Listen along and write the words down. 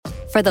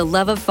For the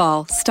love of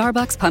fall,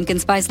 Starbucks Pumpkin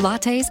Spice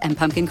Lattes and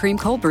Pumpkin Cream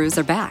Cold Brews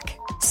are back.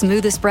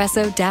 Smooth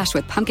espresso dashed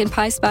with pumpkin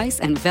pie spice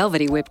and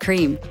velvety whipped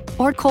cream.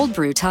 Or cold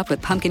brew topped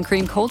with pumpkin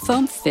cream cold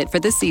foam fit for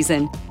the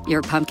season.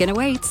 Your pumpkin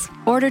awaits.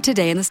 Order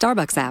today in the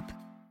Starbucks app.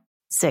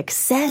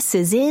 Success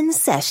is in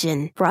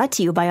session. Brought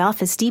to you by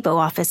Office Depot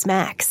Office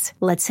Max.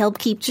 Let's help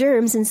keep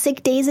germs and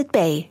sick days at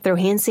bay. Throw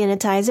hand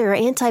sanitizer or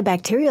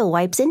antibacterial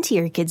wipes into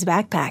your kid's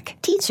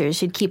backpack. Teachers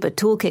should keep a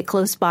toolkit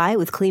close by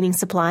with cleaning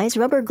supplies,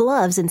 rubber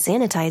gloves, and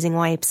sanitizing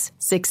wipes.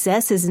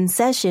 Success is in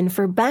session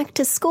for back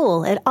to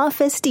school at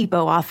Office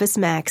Depot Office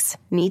Max.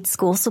 Need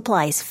school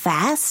supplies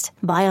fast?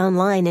 Buy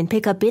online and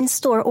pick up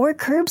in-store or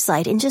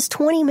curbside in just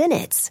 20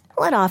 minutes.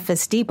 Let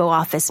Office Depot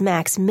Office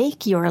Max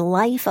make your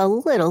life a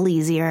little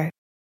easier.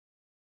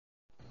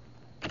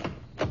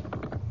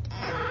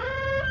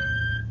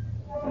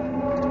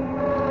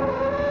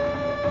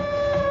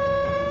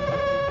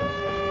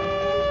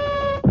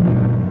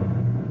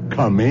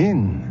 Come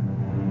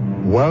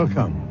in.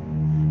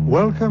 Welcome.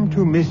 Welcome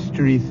to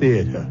Mystery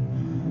Theater.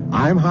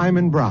 I'm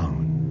Hyman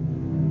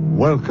Brown.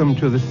 Welcome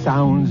to the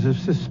sounds of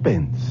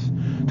suspense,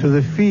 to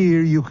the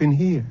fear you can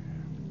hear.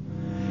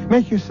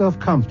 Make yourself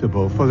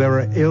comfortable, for there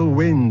are ill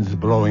winds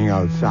blowing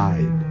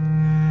outside.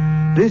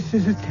 This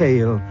is a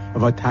tale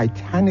of a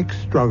titanic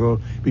struggle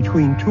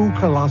between two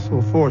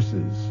colossal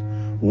forces,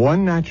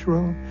 one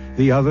natural,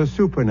 the other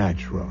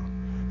supernatural.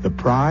 The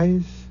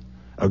prize,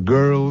 a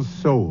girl's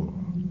soul.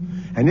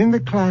 And in the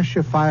clash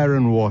of fire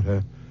and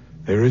water,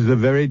 there is the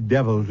very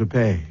devil to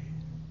pay.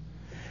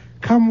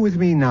 Come with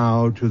me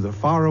now to the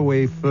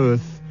faraway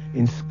Firth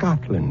in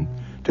Scotland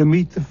to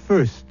meet the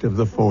first of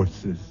the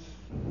forces.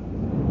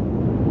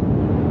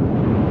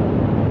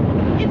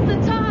 It's the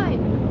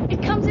tide.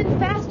 It comes in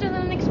faster than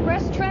an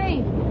express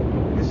train.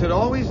 Is it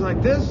always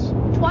like this?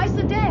 Twice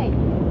a day.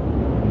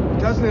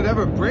 Doesn't it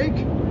ever break?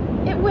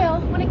 It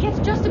will when it gets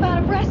just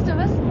about abreast of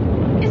us.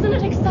 Isn't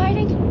it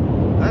exciting?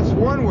 That's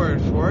one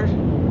word for it.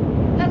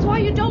 That's why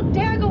you don't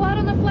dare go out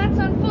on the flats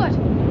on foot.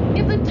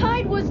 If the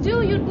tide was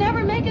due, you'd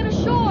never make it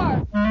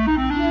ashore.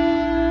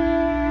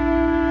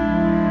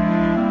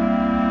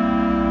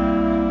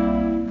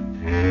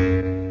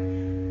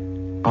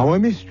 Our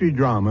mystery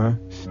drama,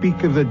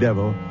 Speak of the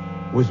Devil,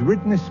 was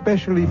written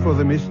especially for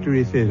the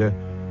Mystery Theater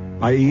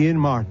by Ian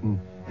Martin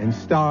and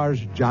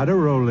stars Jada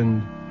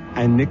Rowland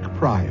and Nick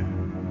Pryor.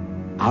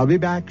 I'll be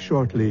back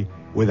shortly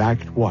with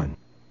Act 1.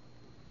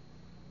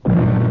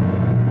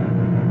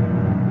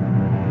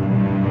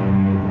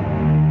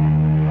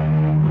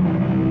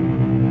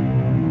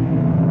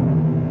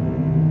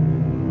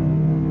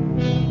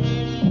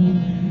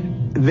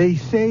 They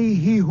say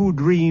he who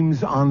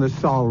dreams on the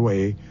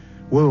Solway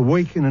will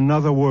wake in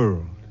another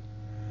world.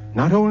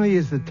 Not only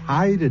is the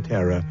tide a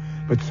terror,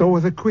 but so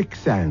are the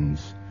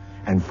quicksands,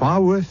 and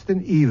far worse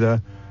than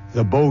either,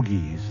 the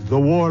bogies, the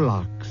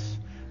warlocks,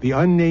 the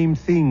unnamed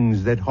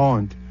things that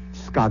haunt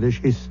Scottish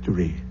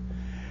history.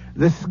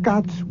 The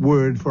Scots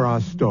word for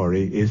our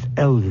story is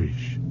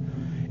eldritch.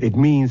 It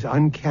means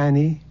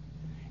uncanny,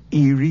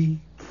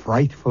 eerie,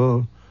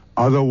 frightful,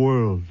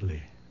 otherworldly.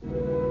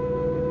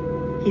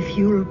 If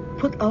you'll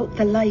put out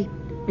the light,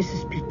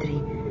 Mrs.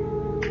 Petrie.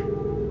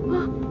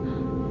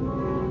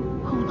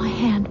 Hold my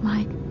hand,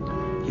 Mike.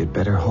 You'd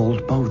better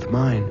hold both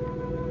mine.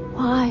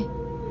 Why?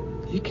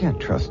 You can't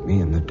trust me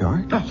in the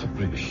dark.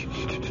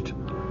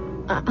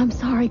 I'm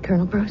sorry,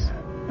 Colonel Bruce.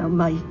 Now,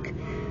 Mike,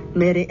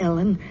 Mary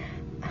Ellen,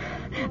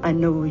 I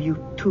know you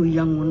two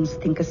young ones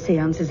think a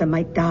seance is a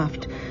mite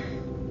daft,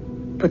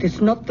 but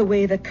it's not the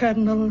way the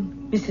Colonel,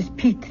 Mrs.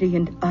 Petrie,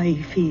 and I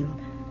feel.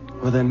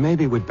 Well, then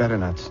maybe we'd better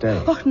not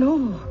stay. Oh,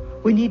 no.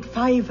 We need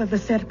 5 of the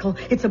circle.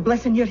 It's a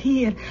blessing you're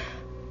here.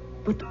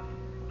 But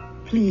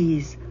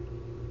please,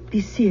 be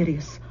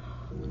serious.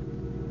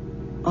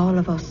 All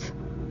of us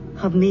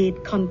have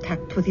made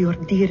contact with your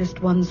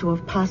dearest ones who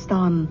have passed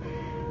on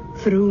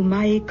through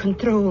my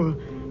control.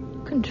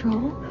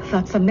 Control?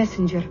 That's a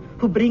messenger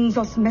who brings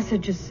us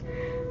messages.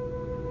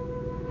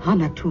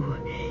 Hanatu.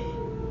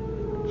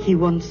 He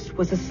once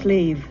was a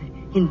slave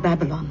in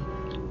Babylon.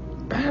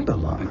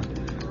 Babylon?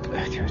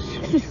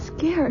 This is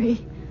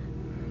scary.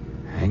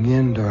 Hang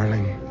in,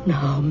 darling.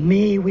 Now,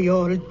 may we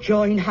all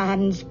join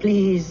hands,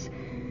 please?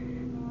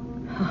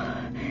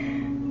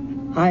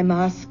 I'm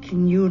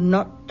asking you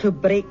not to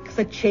break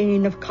the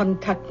chain of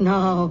contact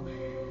now.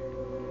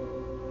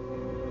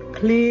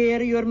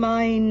 Clear your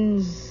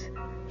minds.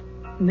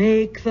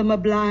 Make them a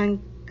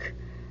blank.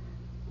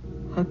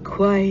 A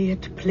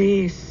quiet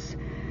place.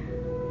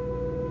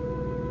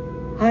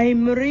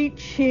 I'm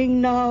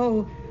reaching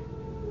now.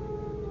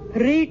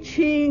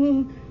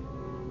 Reaching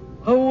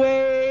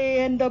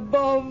away and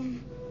above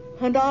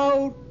and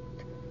out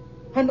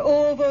and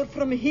over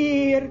from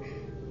here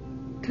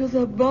to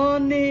the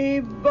bonny,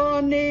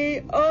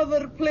 bonny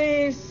other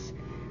place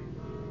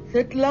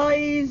that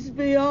lies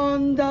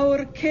beyond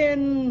our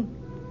ken.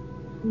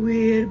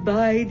 We're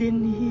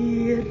biding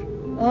here,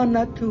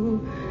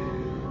 Anatu,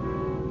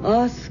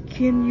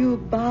 asking you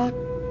back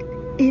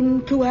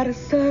into our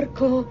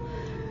circle.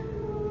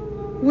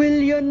 Will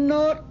you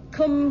not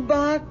come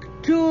back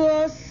to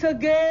us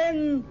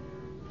again.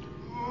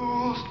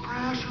 Most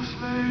precious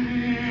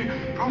lady,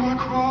 from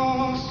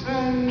across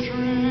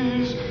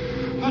centuries,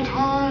 the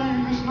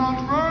time is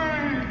not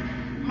right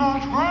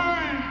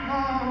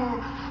now.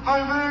 I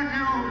beg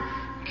you,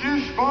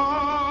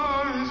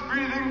 Kishbar is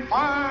breathing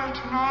fire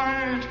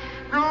tonight.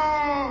 Go,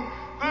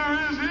 there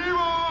is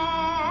evil.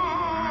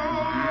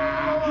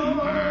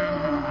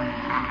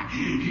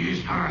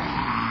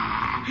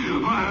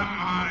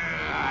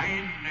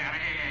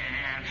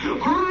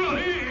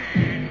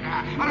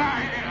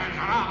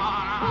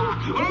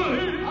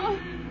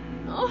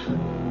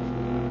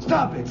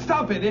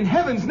 Stop it, in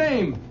heaven's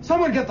name.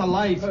 Someone get the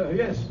light.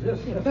 Yes.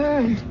 It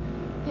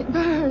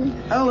burned.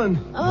 Ellen,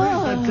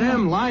 where's that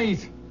damn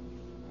light?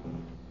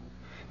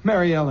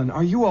 Mary Ellen,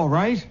 are you all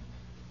right?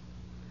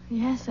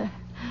 Yes, sir.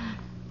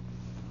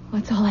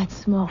 What's all that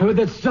smoke? Oh,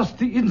 that's just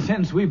the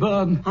incense we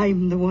burn.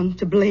 I'm the one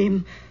to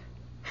blame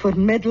for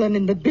meddling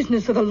in the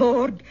business of the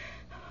Lord.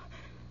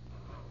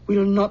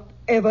 We'll not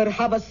ever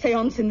have a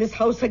seance in this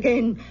house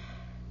again.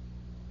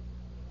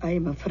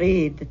 I'm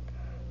afraid that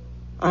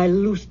I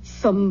loosed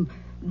some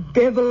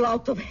devil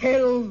out of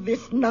hell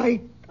this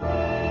night.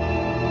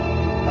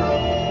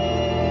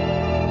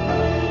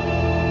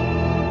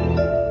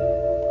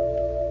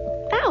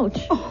 Ouch.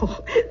 Oh,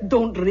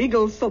 don't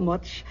wriggle so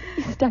much.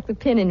 You stuck the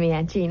pin in me,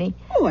 Aunt Jeannie.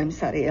 Oh, I'm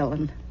sorry,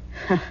 Ellen.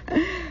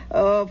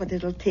 Oh, but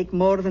it'll take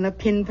more than a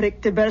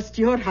pinprick to burst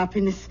your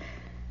happiness.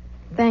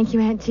 Thank you,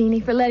 Aunt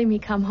Jeannie, for letting me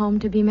come home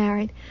to be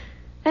married.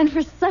 And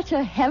for such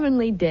a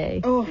heavenly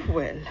day. Oh,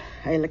 well,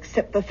 I'll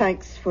accept the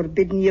thanks for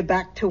bidding you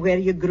back to where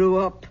you grew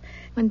up.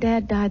 When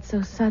Dad died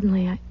so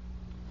suddenly,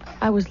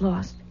 I was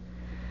lost.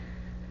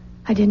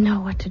 I didn't know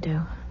what to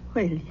do.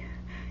 Well,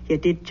 you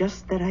did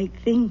just the right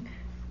thing.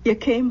 You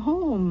came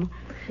home.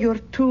 You're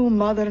two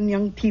modern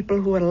young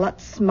people who are a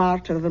lot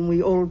smarter than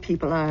we old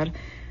people are.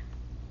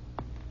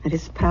 And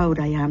as proud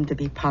I am to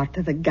be part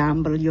of the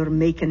gamble you're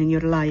making in your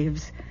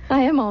lives.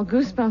 I am all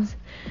goosebumps.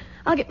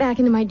 I'll get back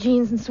into my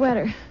jeans and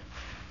sweater.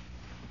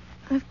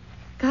 I've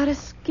got a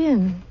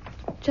skin,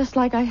 just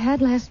like I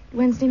had last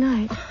Wednesday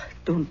night. Oh,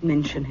 don't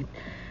mention it.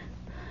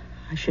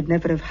 I should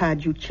never have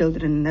had you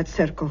children in that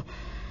circle.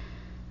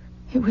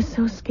 It was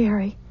so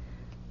scary.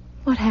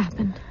 What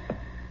happened?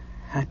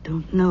 I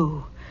don't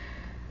know.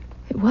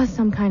 It was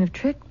some kind of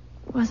trick,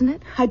 wasn't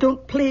it? I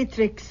don't play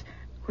tricks.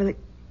 Well,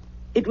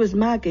 it was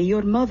Maggie,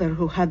 your mother,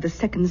 who had the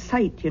second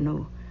sight, you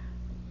know.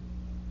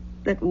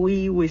 That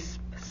wee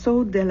wisp,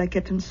 so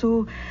delicate and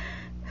so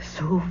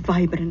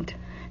vibrant.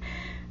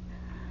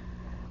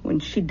 When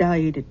she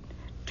died, it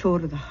tore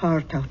the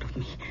heart out of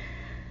me.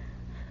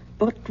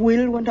 But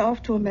Will went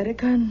off to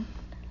America and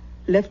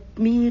left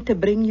me to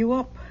bring you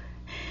up.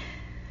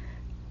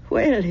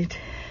 Well,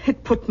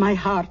 it put my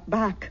heart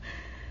back.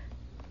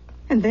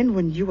 And then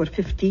when you were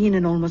 15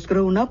 and almost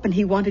grown up and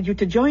he wanted you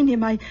to join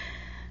him,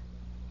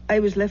 I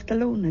was left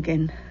alone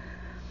again.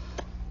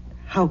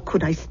 How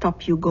could I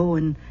stop you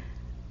going?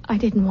 I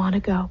didn't want to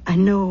go. I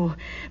know,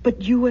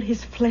 but you were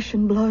his flesh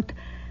and blood.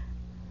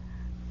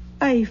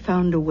 I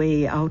found a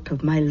way out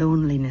of my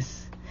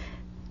loneliness.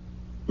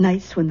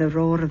 Nights when the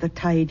roar of the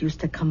tide used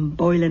to come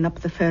boiling up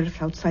the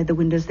firth outside the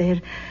windows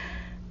there,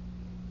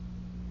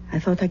 I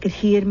thought I could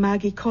hear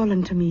Maggie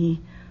calling to me.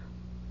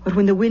 Or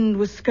when the wind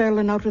was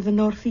skirling out of the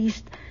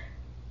northeast,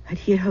 I'd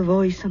hear her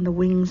voice on the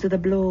wings of the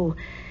blow.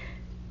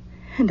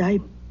 And I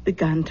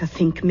began to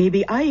think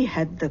maybe I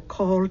had the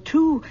call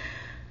too.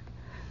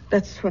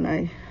 That's when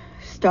I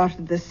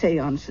started the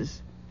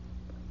seances.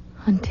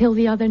 Until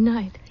the other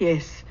night.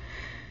 Yes.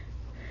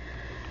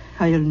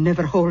 I'll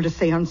never hold a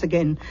seance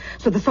again.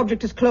 So the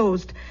subject is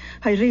closed.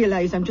 I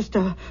realize I'm just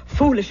a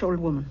foolish old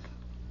woman.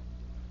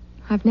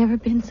 I've never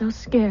been so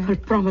scared. Well,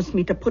 promise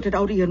me to put it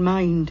out of your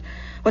mind.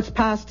 What's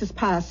past is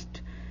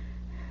past.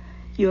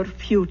 Your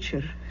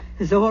future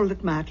is all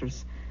that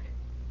matters.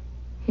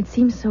 It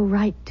seems so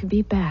right to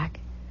be back.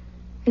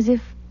 As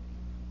if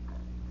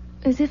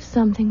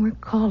something were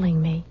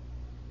calling me.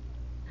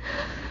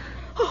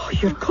 Oh,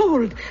 you're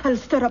cold. I'll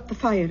stir up the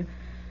fire.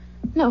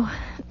 No,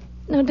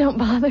 don't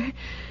bother.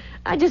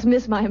 I just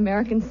miss my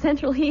American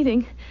central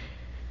heating.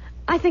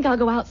 I think I'll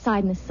go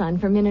outside in the sun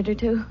for a minute or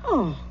two.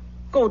 Oh,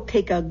 go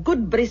take a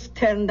good brisk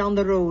turn down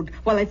the road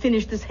while I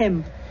finish this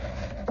hem.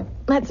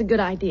 That's a good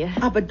idea.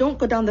 But don't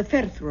go down the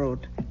Firth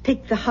road.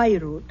 Take the high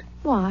road.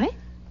 Why?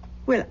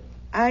 Well,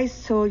 I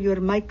saw your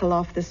Michael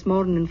off this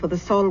morning for the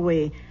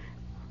Solway.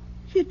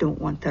 You don't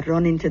want to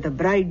run into the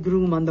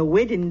bridegroom on the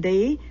wedding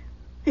day.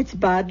 It's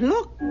bad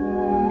luck.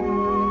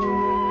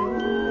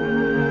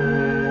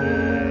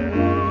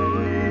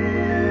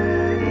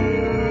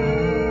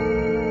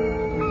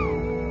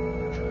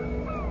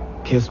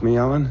 Kiss me,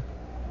 Ellen.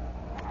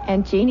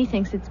 Aunt Jeannie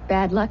thinks it's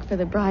bad luck for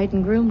the bride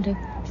and groom to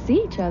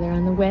see each other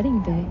on the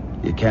wedding day.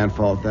 You can't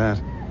fault that.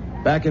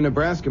 Back in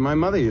Nebraska, my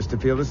mother used to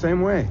feel the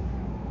same way.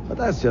 But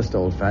that's just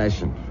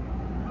old-fashioned.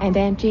 And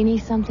Aunt Jeannie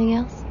something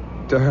else?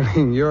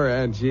 Darling, your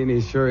Aunt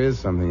Jeannie sure is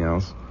something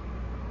else.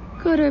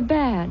 Good or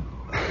bad?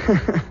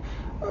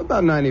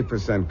 About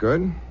 90%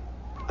 good.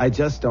 I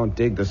just don't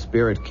dig the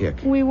spirit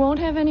kick. We won't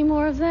have any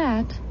more of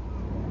that.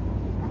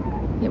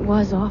 It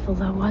was awful,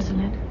 though,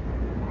 wasn't it?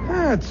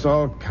 That's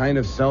all kind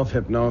of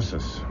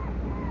self-hypnosis.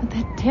 But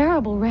that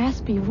terrible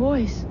raspy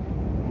voice,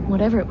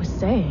 whatever it was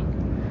saying.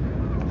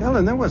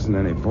 Ellen, there wasn't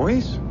any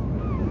voice.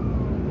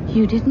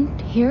 You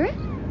didn't hear it?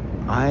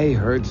 I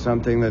heard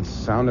something that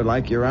sounded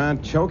like your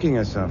aunt choking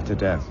herself to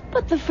death.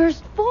 But the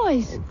first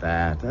voice.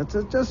 That's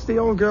just the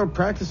old girl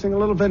practicing a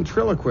little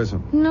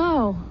ventriloquism.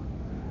 No,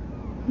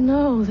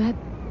 that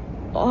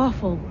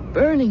awful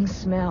burning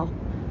smell.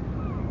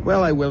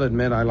 Well, I will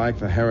admit I like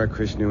the Hare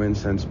Krishna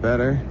incense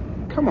better.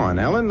 Come on,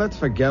 Ellen, let's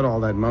forget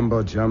all that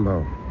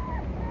mumbo-jumbo.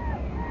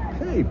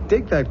 Hey,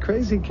 dig that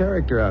crazy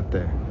character out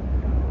there.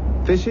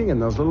 Fishing in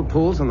those little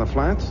pools on the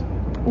flats.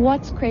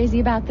 What's crazy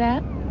about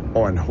that?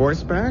 On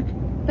horseback?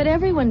 But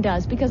everyone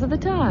does because of the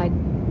tide.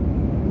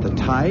 The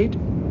tide?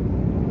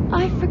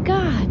 I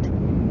forgot.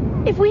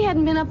 If we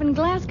hadn't been up in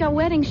Glasgow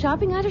wedding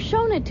shopping, I'd have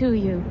shown it to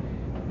you.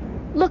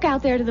 Look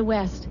out there to the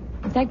west.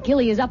 If that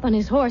Gilly is up on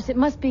his horse, it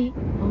must be...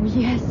 Oh,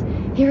 yes,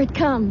 here it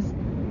comes.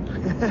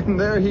 And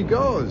there he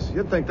goes.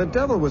 You'd think the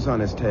devil was on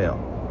his tail.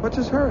 What's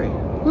his hurry?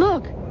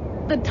 Look,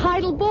 the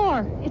tidal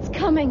bore. It's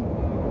coming.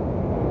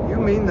 You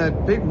mean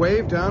that big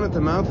wave down at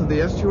the mouth of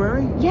the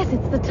estuary? Yes,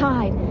 it's the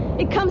tide.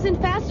 It comes in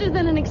faster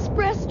than an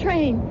express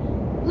train.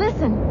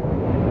 Listen.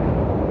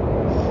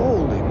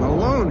 Holy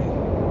Maloney.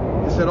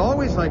 Is it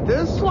always like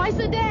this? Twice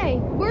a day.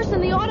 Worse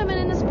in the autumn and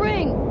in the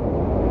spring.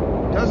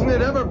 Doesn't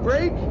it ever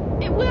break?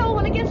 It will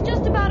when it gets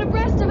just about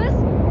abreast of us.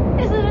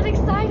 Isn't it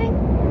exciting?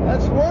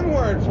 That's one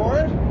word for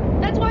it.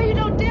 That's why you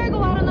don't dare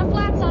go out on the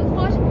flats on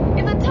foot.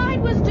 If the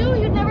tide was due,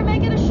 you'd never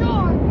make it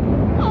ashore.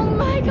 Oh,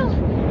 Michael,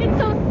 it's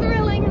so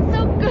thrilling and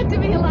so good to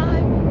be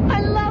alive.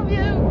 I love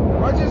you.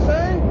 What'd you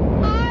say?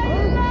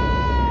 I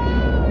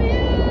love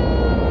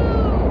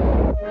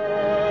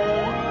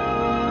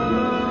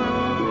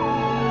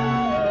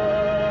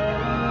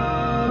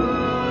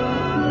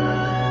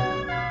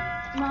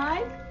you.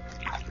 Mike?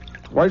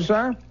 What,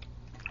 sir?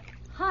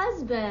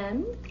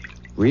 Husband?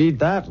 Read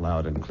that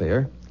loud and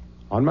clear.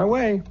 On my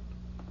way.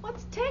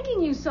 What's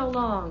taking you so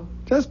long?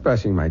 Just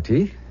brushing my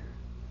teeth.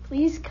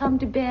 Please come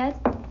to bed.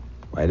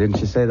 Why didn't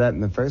you say that in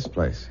the first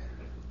place?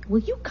 Will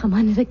you come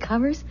under the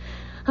covers?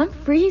 I'm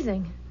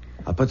freezing.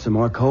 I'll put some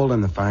more coal in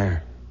the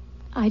fire.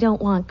 I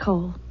don't want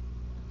coal.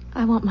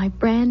 I want my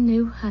brand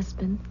new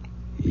husband.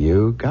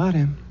 You got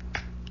him.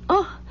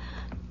 Oh.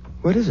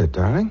 What is it,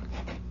 darling?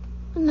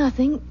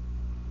 Nothing.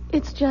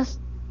 It's just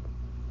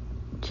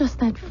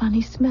that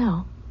funny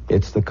smell.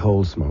 It's the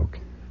coal smoke.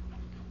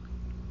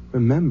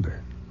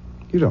 Remember,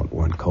 you don't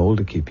want coal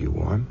to keep you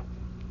warm.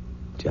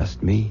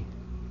 Just me.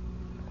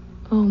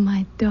 Oh,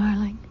 my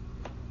darling.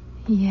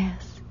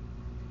 Yes.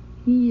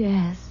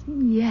 Yes,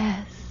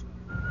 yes.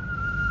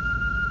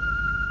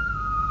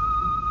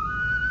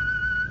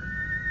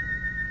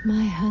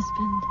 My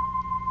husband.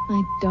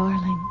 My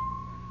darling.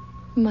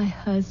 My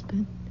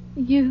husband.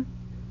 You.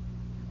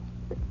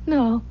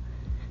 No.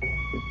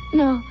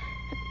 No.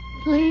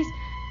 Please.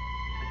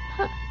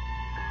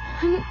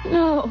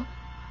 No.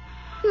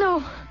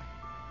 No.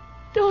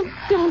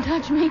 Don't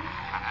touch me.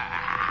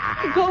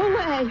 Go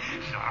away.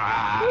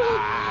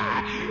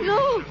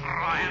 No.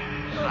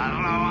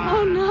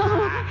 Oh,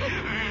 no.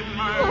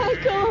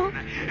 Michael.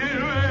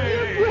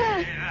 Your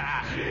breath.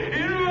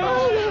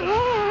 Oh, the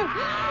hair.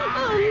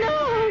 Oh,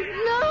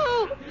 no.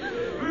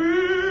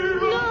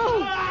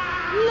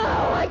 No.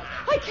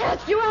 I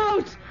cast you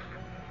out.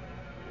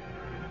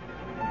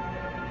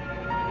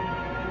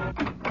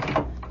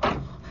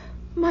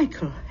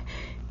 Michael,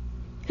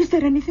 is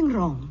there anything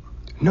wrong?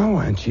 No,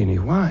 Aunt Jeannie,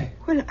 why?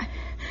 Well,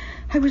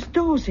 I was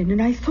dozing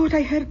and I thought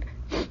I heard...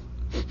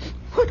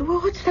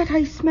 What's that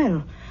I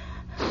smell?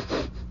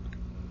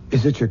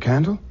 Is it your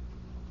candle?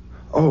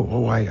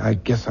 Oh, I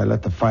guess I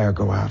let the fire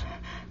go out.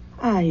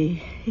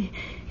 Aye,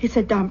 it's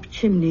a damp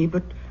chimney,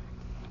 but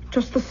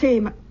just the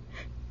same...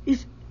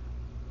 Is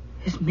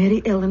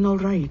Mary Ellen all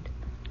right?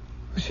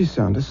 She's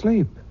sound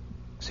asleep.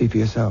 See for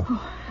yourself.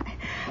 Oh,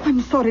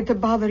 I'm sorry to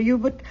bother you,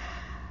 but...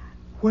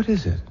 What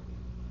is it?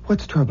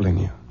 What's troubling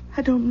you?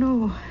 I don't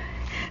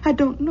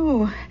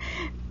know.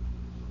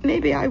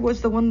 Maybe I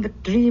was the one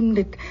that dreamed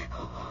it.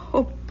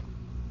 Oh,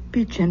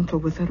 be gentle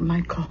with her,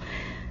 Michael.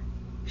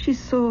 She's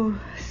so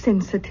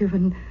sensitive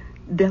and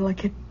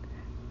delicate.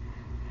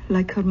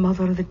 Like her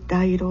mother that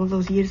died all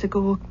those years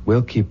ago.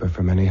 We'll keep her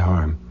from any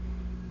harm.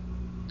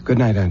 Good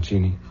night, Aunt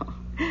Jeannie. Oh,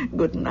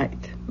 good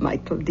night,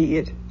 Michael,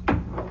 dear.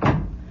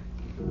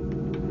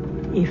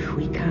 If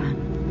we can.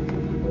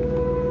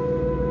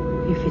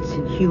 If it's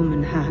in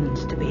human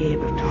hands to be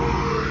able to.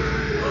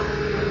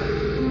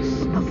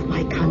 Snuff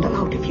my candle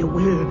out if you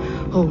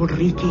will, old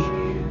Ricky.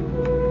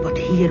 But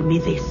hear me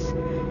this.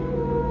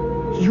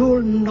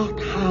 You'll not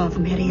have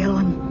Mary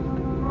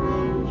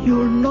Ellen.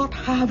 You'll not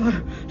have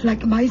her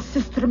like my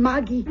sister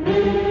Maggie.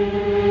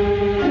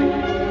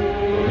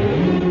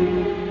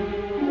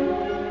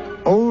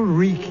 Old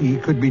Ricky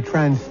could be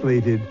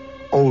translated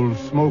Old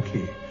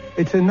Smoky.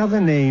 It's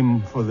another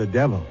name for the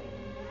devil.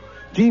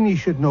 Jeannie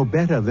should know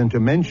better than to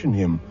mention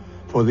him,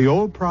 for the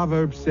old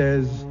proverb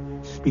says,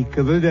 speak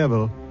of the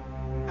devil,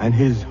 and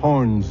his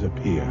horns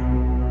appear.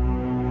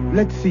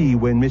 Let's see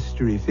when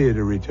Mystery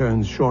Theater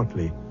returns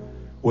shortly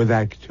with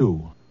Act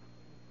 2.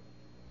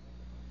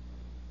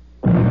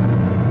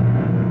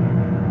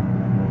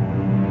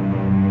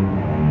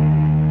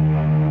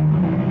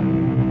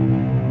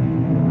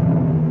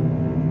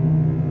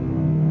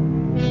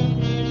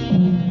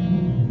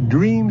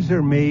 Dreams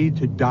are made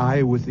to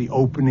die with the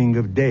opening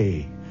of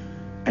day,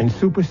 and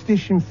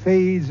superstition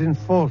fades and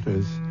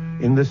falters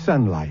in the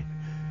sunlight.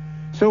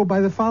 So by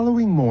the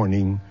following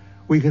morning,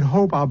 we could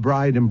hope our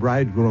bride and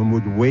bridegroom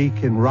would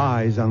wake and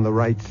rise on the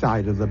right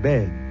side of the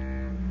bed.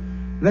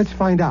 Let's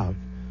find out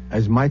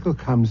as Michael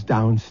comes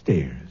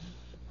downstairs.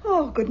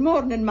 Oh, good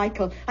morning,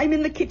 Michael. I'm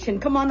in the kitchen.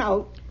 Come on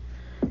out.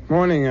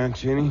 Morning, Aunt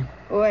Jeannie.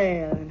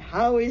 Well,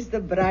 how is the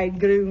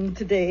bridegroom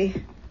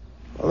today?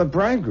 Well, the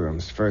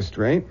bridegroom's first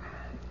rate.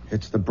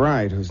 It's the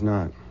bride who's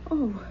not.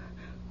 Oh,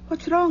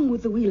 what's wrong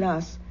with the wee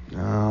lass?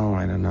 Oh,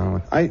 I don't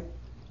know.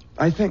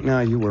 I think now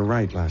you were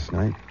right last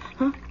night.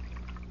 Huh?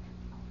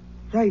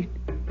 Right.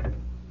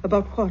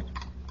 About what?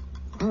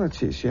 Oh,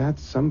 she had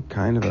some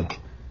kind of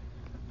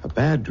a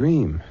bad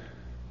dream.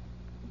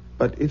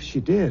 But if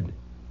she did,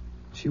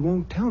 she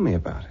won't tell me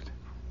about it.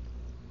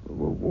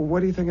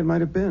 What do you think it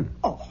might have been?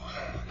 Oh,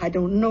 I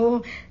don't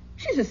know.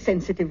 She's a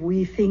sensitive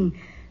wee thing.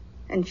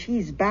 And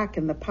she's back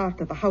in the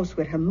part of the house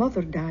where her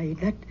mother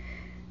died.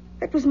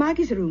 That was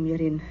Maggie's room you're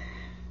in.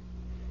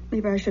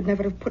 Maybe I should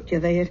never have put you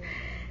there.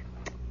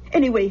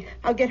 Anyway,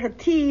 I'll get her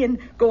tea and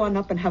go on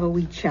up and have a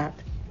wee chat.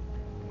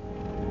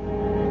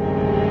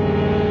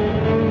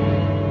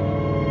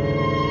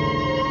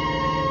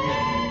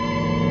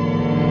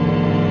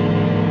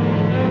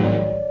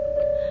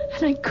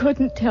 And I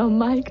couldn't tell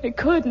Mike. I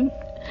couldn't.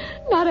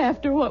 Not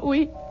after what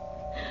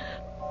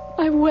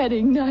my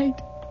wedding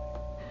night.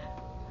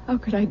 How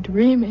could I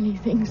dream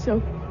anything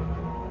so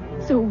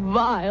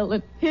vile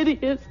and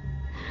hideous?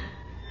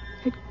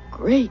 That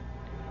great,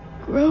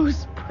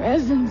 gross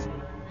presence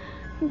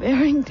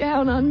bearing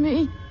down on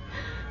me.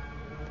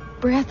 The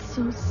breath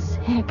so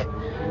sick.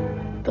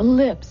 The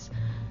lips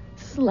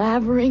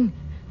slavering.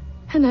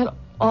 And that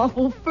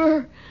awful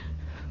fur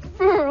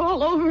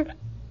all over.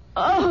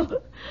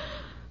 Oh!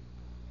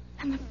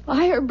 And the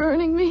fire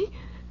burning me.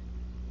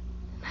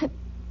 That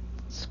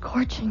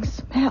scorching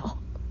smell.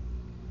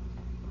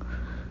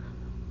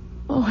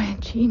 Oh,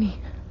 Aunt Jeannie,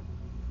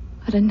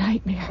 what a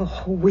nightmare.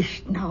 Oh,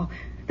 wished now.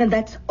 Then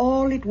that's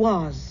all it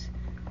was.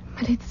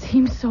 But it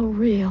seems so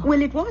real.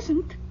 Well, it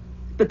wasn't.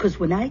 Because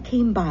when I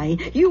came by,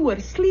 you were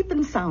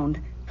sleeping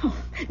sound. Oh,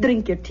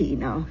 drink your tea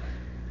now.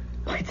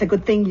 Oh, it's a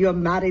good thing you're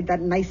married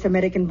that nice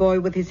American boy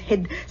with his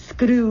head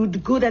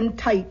screwed good and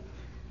tight.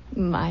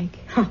 Mike.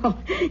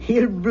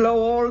 He'll blow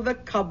all the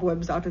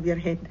cobwebs out of your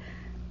head.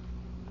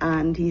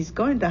 And he's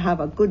going to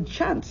have a good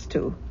chance,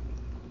 too.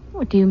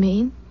 What do you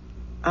mean?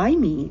 I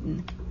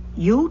mean,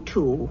 you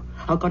two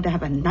are going to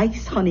have a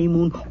nice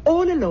honeymoon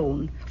all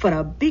alone for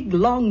a big,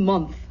 long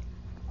month.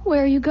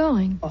 Where are you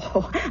going?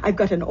 Oh, I've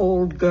got an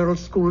old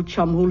girls' school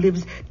chum who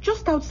lives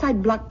just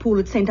outside Blackpool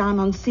at St.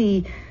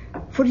 Anne-on-Sea.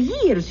 For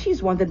years,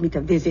 she's wanted me to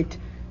visit.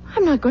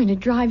 I'm not going to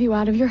drive you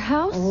out of your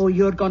house. Oh,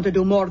 you're going to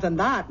do more than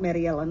that,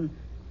 Mary Ellen.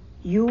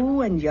 You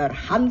and your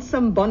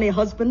handsome, bonny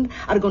husband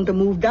are going to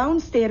move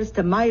downstairs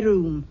to my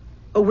room,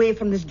 away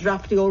from this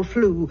drafty old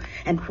flue.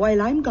 And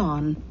while I'm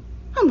gone,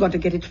 I'm going to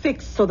get it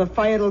fixed so the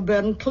fire will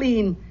burn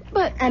clean.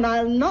 But... And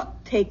I'll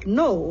not take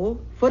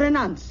no for an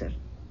answer.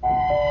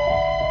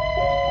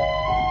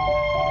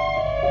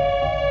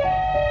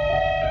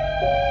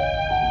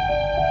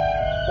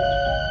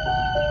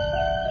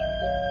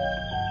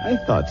 I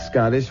thought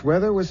Scottish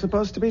weather was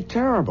supposed to be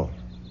terrible.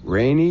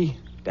 Rainy,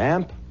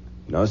 damp,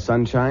 no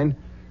sunshine.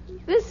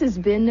 This has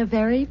been a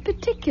very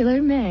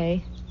particular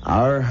May.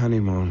 Our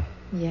honeymoon.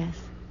 Yes.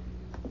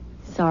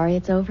 Sorry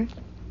it's over?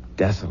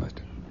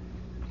 Desolate.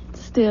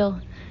 Still,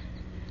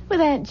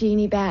 with Aunt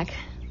Jeannie back,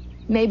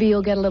 maybe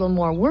you'll get a little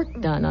more work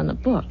done on the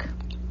book.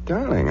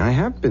 Darling, I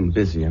have been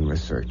busy in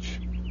research.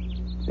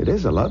 It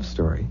is a love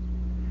story.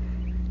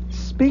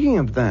 Speaking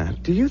of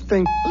that, do you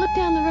think... Look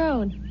down the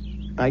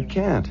road. I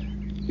can't.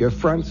 Your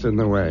front's in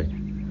the way.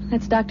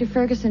 That's Dr.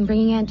 Ferguson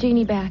bringing Aunt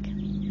Jeannie back.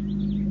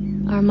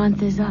 Our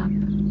month is up.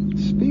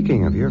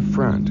 Speaking of your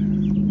front,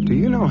 do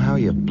you know how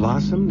you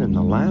blossomed in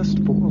the last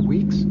 4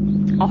 weeks?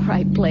 All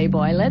right,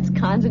 Playboy, let's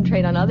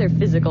concentrate on other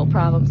physical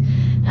problems.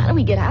 How do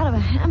we get out of a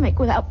hammock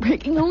without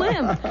breaking a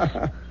limb?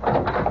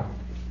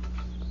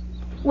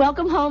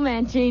 Welcome home,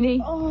 Aunt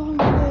Jeannie. Oh,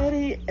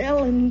 Mary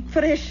Ellen,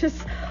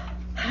 precious.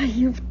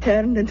 You've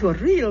turned into a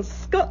real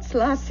Scots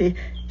lassie.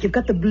 You've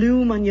got the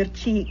bloom on your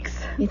cheeks.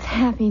 It's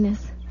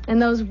happiness. And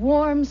those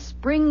warm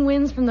spring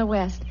winds from the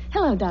west.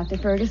 Hello, Dr.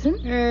 Ferguson.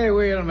 Hey,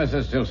 well,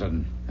 Mrs.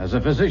 Tilson. As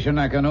a physician,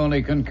 I can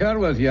only concur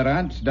with your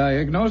aunt's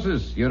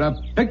diagnosis. You're a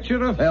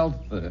picture of health.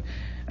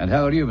 And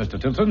how are you, Mr.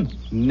 Tilson?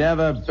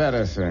 Never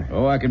better, sir.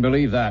 Oh, I can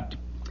believe that.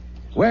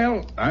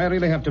 Well, I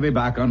really have to be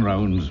back on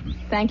rounds.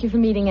 Thank you for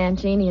meeting Aunt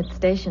Jeannie at the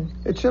station.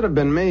 It should have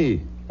been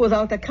me.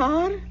 Without a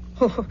car?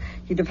 Oh,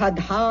 you'd have had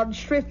hard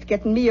shrift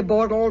getting me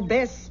aboard Old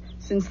Bess.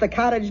 since the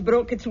carriage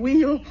broke its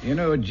wheel. You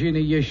know, Jeannie,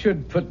 you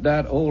should put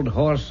that old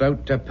horse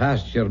out to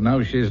pasture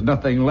now she's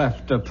nothing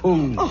left to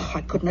pull. Oh,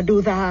 I couldn't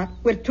do that.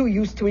 We're too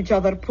used to each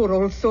other, poor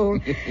old soul.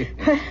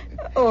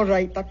 All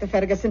right, Dr.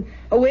 Ferguson.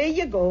 Away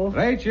you go.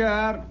 Right you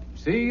are.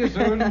 See you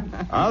soon.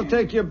 I'll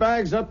take your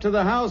bags up to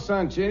the house,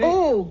 Aunt Jeannie.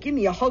 Oh, give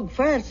me a hug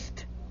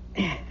first.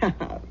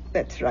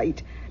 That's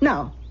right.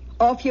 Now,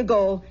 off you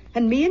go.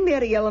 And me and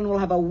Mary Ellen will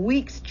have a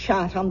week's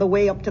chat on the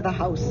way up to the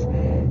house.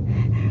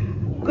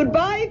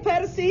 Goodbye,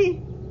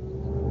 Percy.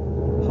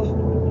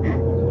 Oh,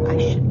 I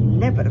should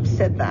never have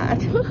said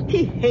that.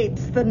 He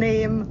hates the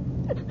name.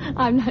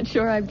 I'm not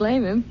sure I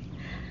blame him.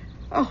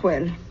 Oh,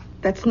 well,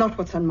 that's not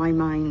what's on my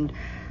mind.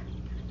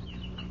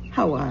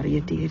 How are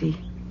you, dearie?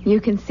 You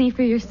can see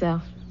for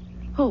yourself.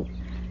 Oh,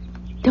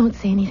 don't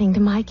say anything to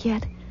Mike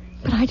yet.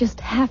 But I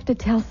just have to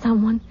tell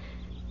someone.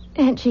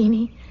 Aunt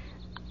Jeannie,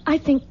 I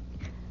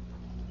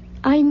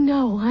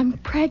know I'm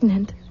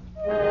pregnant.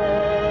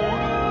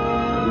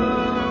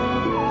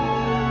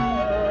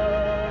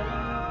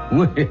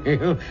 Well,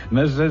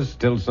 Mrs.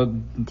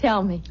 Stilson.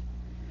 Tell me,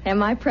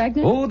 am I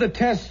pregnant? Oh, the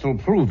tests will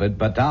prove it,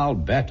 but I'll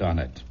bet on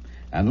it.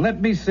 And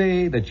let me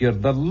say that you're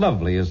the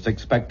loveliest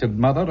expectant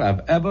mother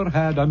I've ever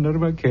had under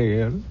my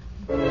care.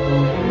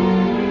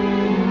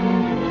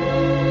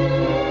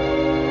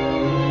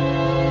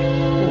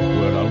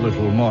 A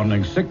little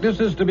morning sickness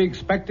is to be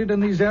expected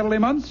in these early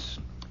months.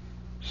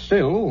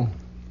 Still...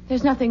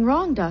 There's nothing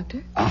wrong,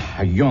 Doctor.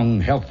 A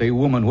young, healthy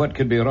woman, what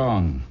could be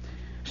wrong?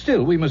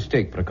 Still, we must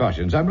take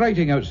precautions. I'm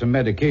writing out some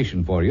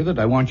medication for you that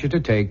I want you to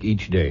take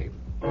each day.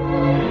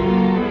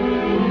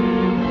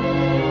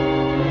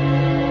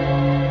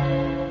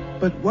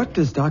 But what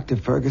does Dr.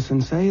 Ferguson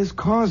say is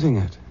causing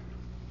it?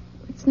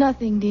 It's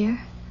nothing, dear.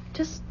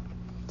 Just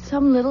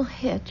some little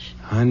hitch.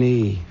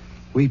 Honey,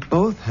 we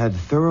both had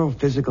thorough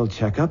physical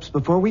checkups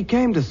before we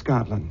came to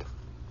Scotland.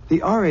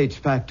 The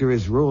RH factor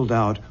is ruled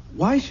out.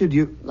 Why should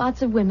you...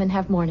 Lots of women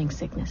have morning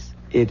sickness.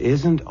 It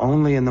isn't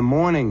only in the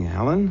morning,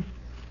 Helen.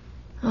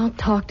 I'll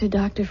talk to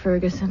Dr.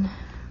 Ferguson.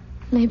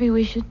 Maybe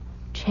we should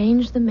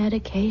change the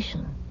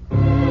medication.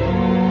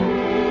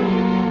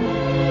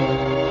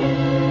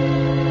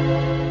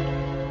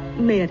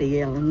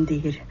 Mary Ellen,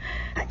 dear.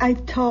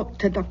 I've talked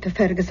to Dr.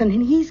 Ferguson,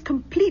 and he's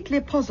completely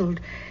puzzled.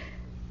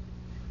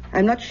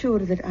 I'm not sure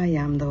that I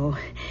am, though.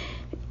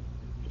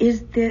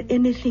 Is there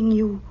anything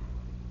you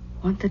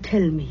want to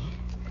tell me?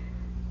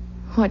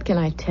 What can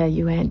I tell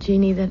you, Aunt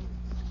Jeannie, that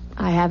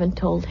I haven't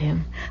told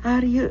him?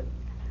 Are you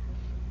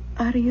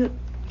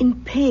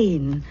in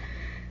pain?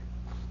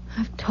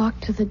 I've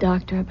talked to the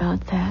doctor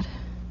about that.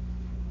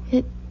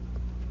 It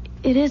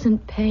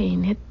isn't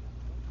pain.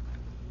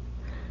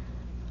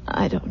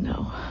 I don't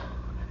know.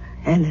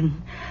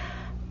 Ellen,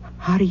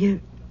 are you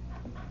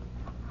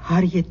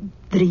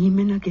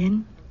dreaming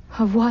again?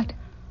 Of what?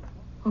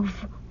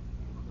 Of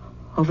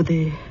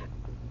the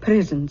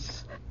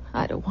presents.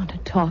 I don't want to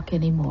talk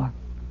anymore.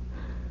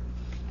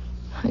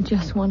 I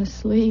just want to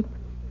sleep.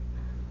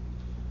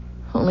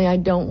 Only I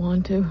don't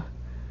want to.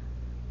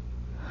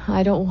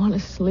 I don't want to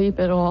sleep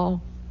at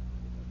all.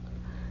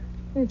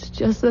 It's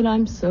just that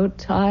I'm so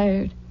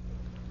tired.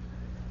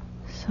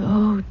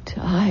 So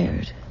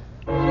tired.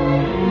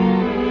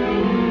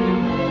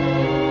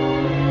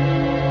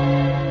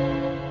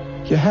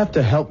 You have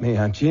to help me,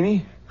 Aunt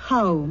Jeannie.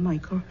 How,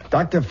 Michael?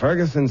 Dr.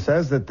 Ferguson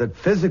says that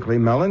physically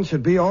Mellon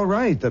should be all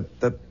right.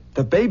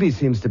 The baby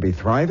seems to be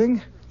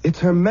thriving. It's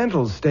her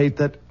mental state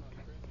that...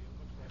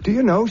 Do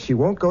you know she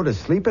won't go to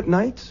sleep at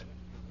nights?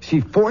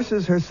 She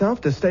forces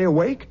herself to stay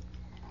awake?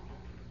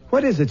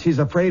 What is it she's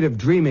afraid of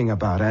dreaming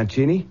about, Aunt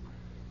Jeannie?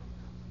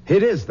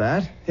 It is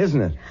that, isn't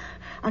it?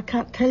 I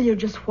can't tell you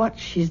just what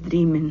she's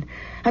dreaming.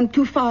 I'm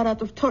too far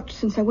out of touch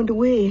since I went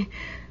away.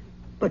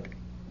 But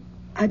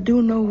I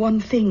do know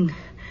one thing.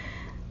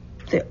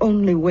 The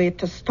only way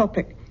to stop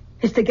it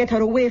is to get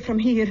her away from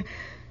here.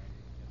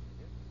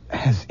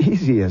 As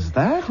easy as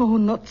that? Oh,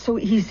 not so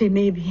easy,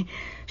 maybe.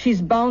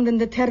 She's bound and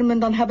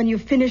determined on having you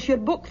finish your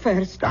book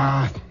first.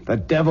 Ah, the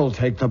devil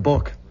take the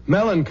book.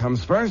 Mellon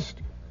comes first.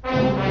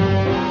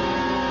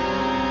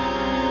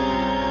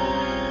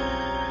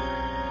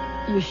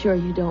 You sure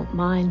you don't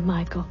mind,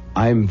 Michael?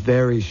 I'm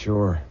very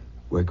sure.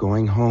 We're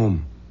going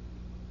home.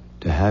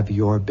 To have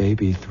your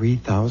baby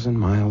 3,000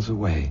 miles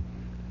away.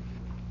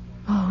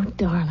 Oh,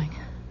 darling.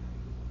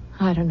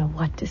 I don't know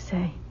what to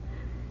say.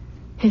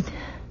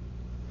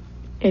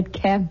 It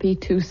can't be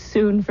too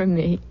soon for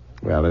me.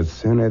 Well, it's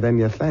sooner than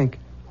you think.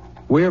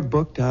 We're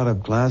booked out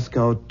of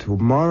Glasgow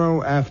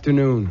tomorrow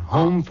afternoon,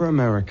 home for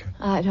America.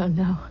 I don't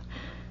know.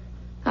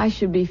 I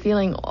should be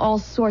feeling all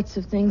sorts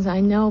of things, I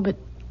know, but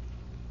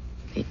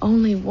the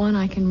only one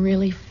I can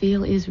really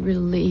feel is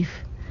relief.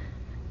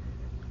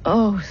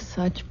 Oh,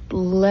 such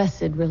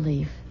blessed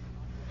relief.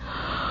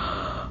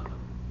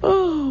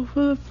 Oh,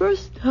 for the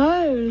first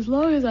time, as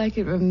long as I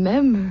can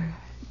remember,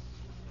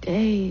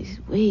 days,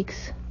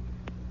 weeks,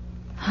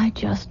 I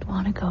just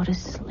want to go to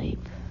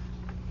sleep.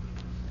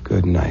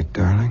 Good night,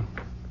 darling.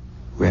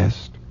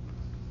 Rest.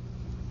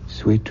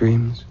 Sweet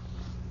dreams.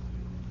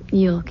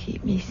 You'll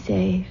keep me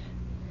safe.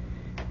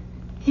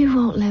 You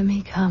won't let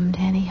me come to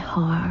any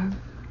harm.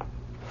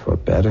 For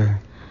better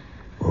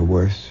or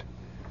worse,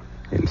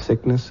 in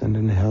sickness and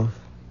in health,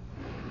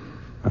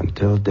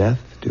 until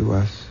death do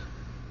us.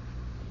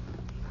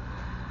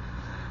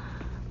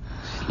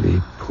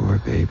 Sleep, poor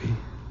baby.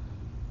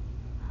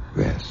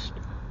 Rest.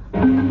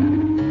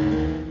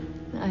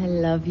 I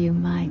love you,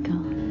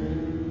 Michael.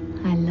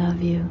 I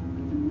love you.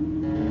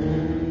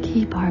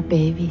 Keep our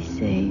baby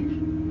safe.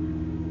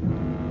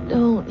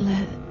 Don't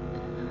let...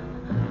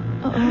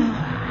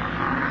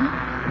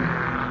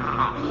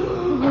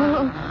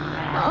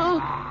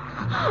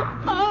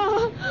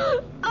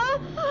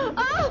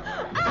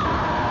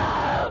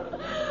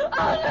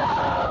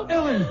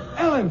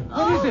 Ellen,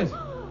 what is it?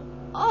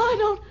 I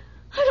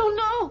don't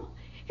know.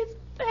 It's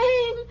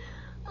pain,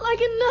 like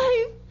a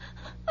knife.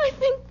 I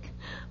think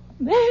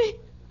maybe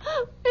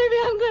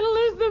I'm going to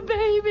lose the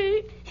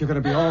baby. You're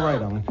going to be all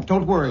right, Ellen.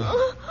 Don't worry.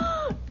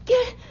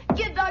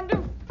 Get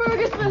Dr.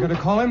 Ferguson. I'm going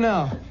to call him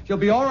now. You'll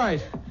be all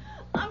right.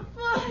 I'm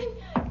fine.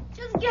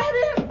 Just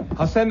get him.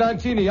 I'll send Aunt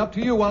Jeannie up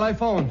to you while I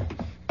phone.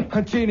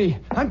 Aunt Jeannie!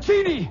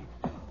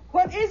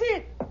 What is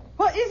it?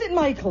 What is it,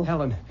 Michael?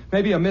 Helen,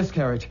 maybe a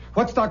miscarriage.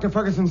 What's Dr.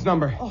 Ferguson's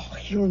number? Oh,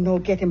 you'll no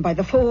get him by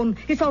the phone.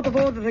 He's out of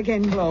order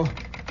again.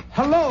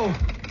 Hello?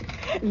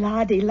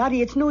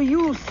 Laddie, it's no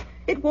use.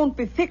 It won't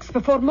be fixed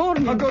before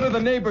morning. I'll go to the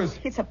neighbors.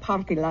 It's a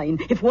party line.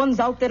 If one's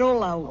out, they're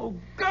all out. Oh,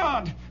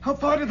 God! How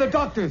far to the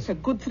doctors? It's a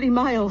good 3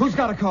 miles. Who's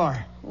got a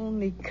car?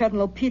 Only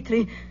Colonel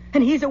Petrie,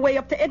 and he's away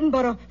up to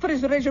Edinburgh for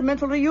his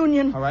regimental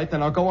reunion. All right,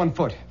 then I'll go on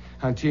foot.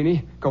 Aunt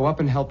Jeannie, go up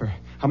and help her.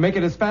 I'll make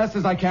it as fast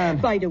as I can.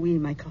 By the wheel,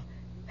 Michael.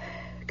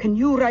 Can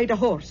you ride a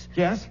horse?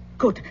 Yes?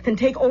 Good. Then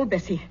take old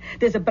Bessie.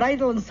 There's a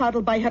bridle and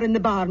saddle by her in the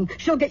barn.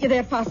 She'll get you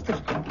there faster.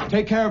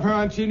 Take care of her,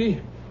 Aunt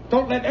Jeannie.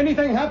 Don't let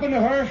anything happen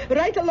to her.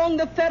 Right along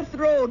the Firth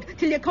Road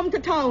till you come to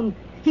town.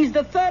 He's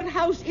the 3rd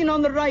house in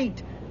on the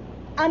right.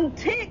 And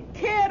take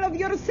care of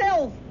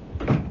yourself.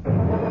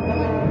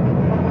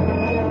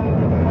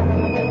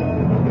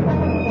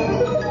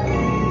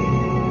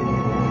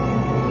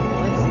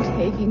 What's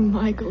taking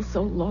Michael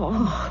so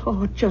long?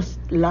 Oh, just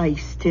lie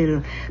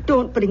still.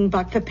 Don't bring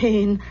back the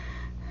pain.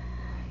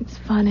 It's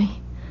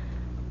funny.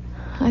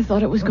 I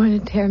thought it was going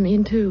to tear me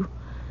in two.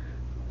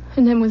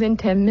 And then within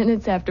 10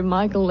 minutes after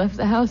Michael left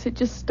the house, it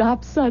just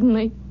stopped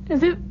suddenly.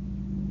 As if...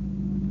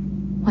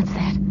 What's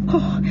that?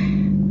 Oh,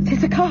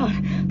 there's a car.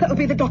 That'll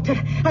be the doctor.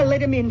 I'll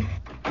let him in.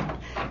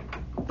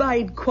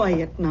 Bide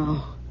quiet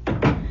now.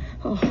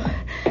 Oh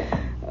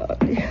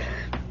dear.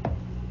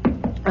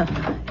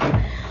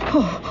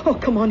 Oh,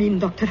 come on in,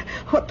 doctor.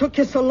 What took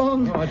you so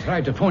long? Oh, I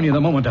tried to phone you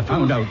the moment I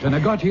found out, and I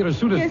got here as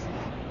soon as... Yes.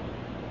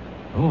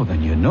 Oh,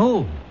 then you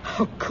know.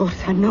 Of course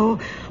I know.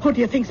 Who do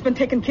you think's been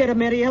taking care of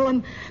Mary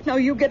Ellen? Now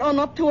you get on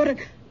up to her and...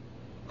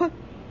 What?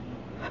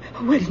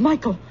 Where's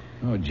Michael?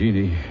 Oh,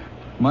 Jeannie,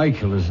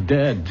 Michael is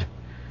dead.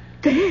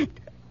 Dead?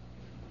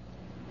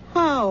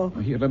 How? Oh,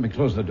 here, let me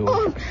close the door.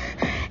 Oh.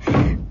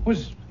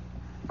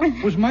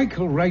 Was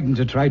Michael riding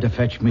to try to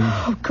fetch me?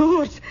 Of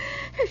course.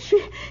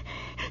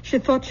 She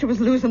thought she was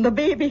losing the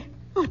baby.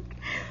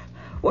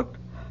 What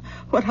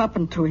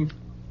happened to him?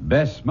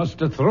 Bess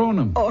must have thrown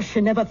him. Oh, she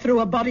never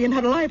threw a body in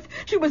her life.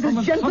 She was as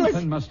gentle as...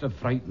 Something must have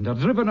frightened her,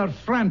 driven her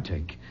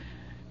frantic.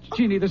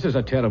 Jeannie, this is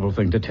a terrible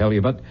thing to tell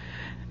you,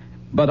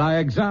 but I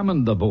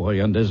examined the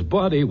boy, and his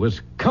body was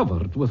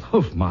covered with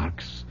hoof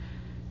marks.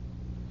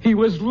 He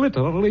was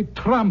literally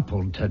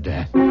trampled to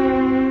death.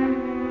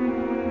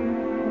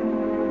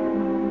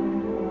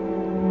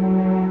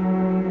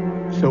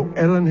 So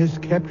Ellen has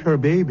kept her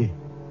baby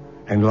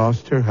and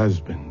lost her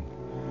husband.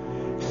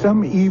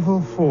 Some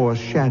evil force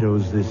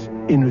shadows this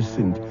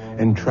innocent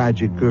and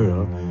tragic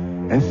girl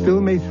and still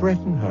may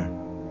threaten her.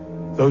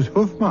 Those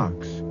hoof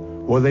marks,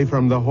 were they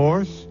from the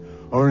horse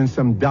or in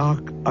some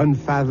dark,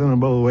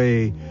 unfathomable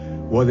way,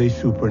 were they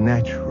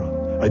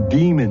supernatural, a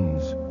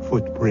demon's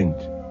footprint?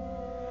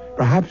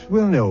 Perhaps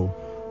we'll know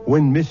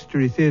when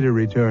Mystery Theater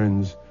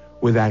returns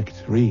with Act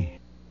 3.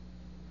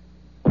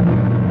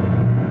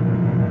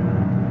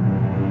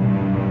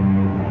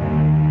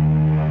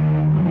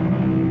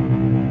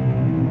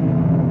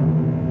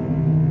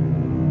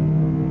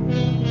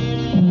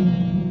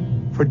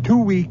 For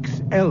 2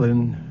 weeks,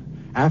 Ellen,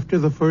 after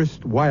the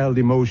first wild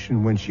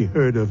emotion when she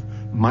heard of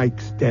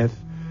Mike's death,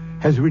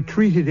 has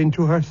retreated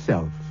into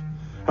herself,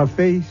 her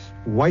face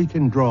white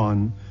and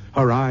drawn,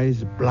 her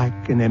eyes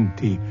black and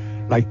empty,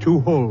 like 2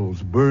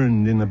 holes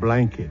burned in a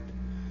blanket.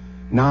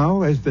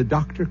 Now, as the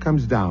doctor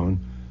comes down,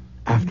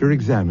 after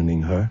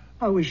examining her...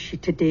 How is she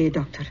today,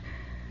 doctor?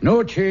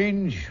 No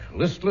change.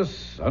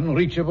 Listless,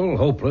 unreachable,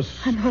 hopeless.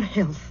 And her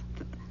health.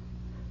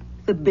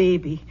 The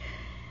baby.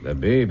 The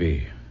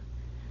baby.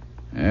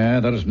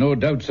 There's no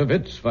doubts of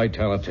its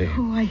vitality.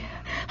 Oh,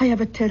 I have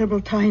a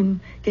terrible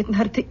time getting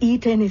her to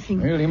eat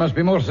anything. Well, you must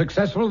be more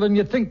successful than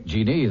you think,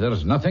 Jeannie.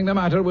 There's nothing the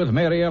matter with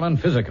Mary Ellen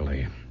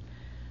physically.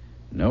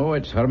 No,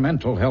 it's her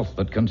mental health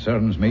that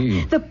concerns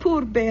me. The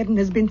poor bairn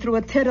has been through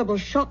a terrible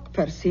shock,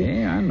 Percy.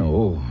 Yeah, I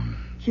know.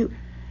 You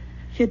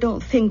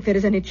don't think there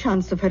is any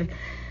chance of her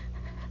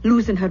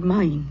losing her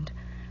mind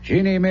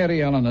Jeannie,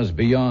 Mary Ellen is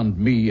beyond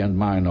me and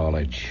my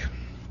knowledge.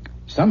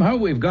 Somehow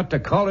we've got to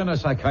call in a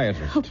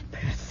psychiatrist. Oh,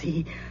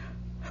 Percy.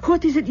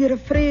 What is it you're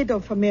afraid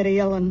of for Mary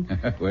Ellen?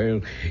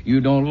 Well,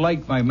 you don't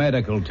like my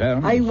medical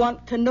terms. I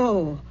want to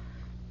know.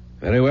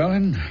 Very well,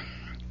 then.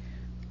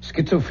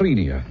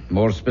 Schizophrenia.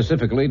 More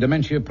specifically,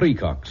 dementia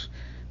precox.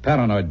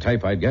 Paranoid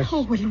type, I'd guess.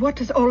 Oh, well, what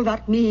does all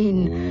that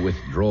mean?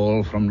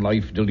 Withdrawal from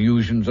life,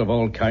 delusions of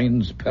all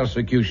kinds,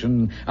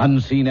 persecution,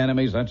 unseen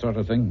enemies, that sort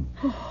of thing.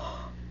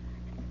 Oh,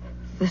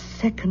 the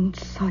second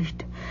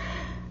sight.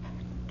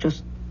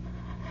 Just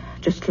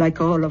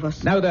like all of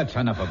us. Now that's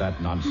enough of that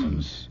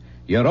nonsense.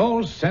 You're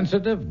all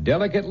sensitive,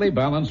 delicately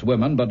balanced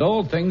women, but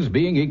all things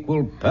being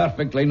equal,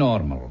 perfectly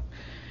normal.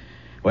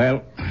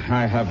 Well,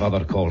 I have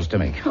other calls to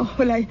make. Oh,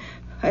 well,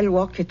 I'll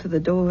walk you to the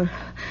door.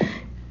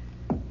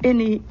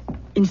 Any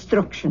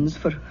instructions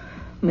for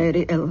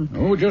Mary Ellen?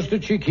 Oh, just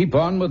that she keep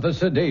on with the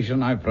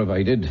sedation I've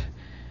provided.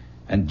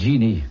 And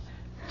Jeannie,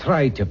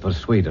 try to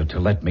persuade her to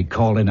let me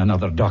call in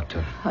another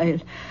doctor.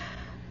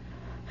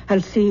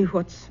 I'll see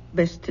what's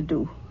best to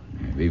do.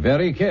 Be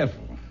very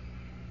careful.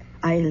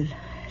 I'll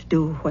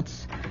do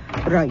what's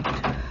right.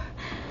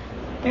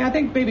 Hey, I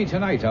think maybe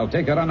tonight I'll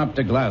take a run up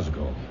to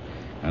Glasgow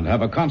and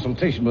have a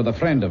consultation with a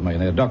friend of mine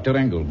there, Dr.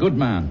 Engel. Good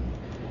man.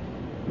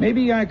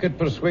 Maybe I could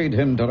persuade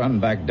him to run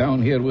back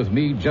down here with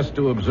me just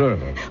to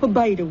observe her. Oh,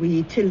 bide a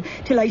wee till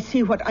I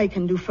see what I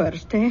can do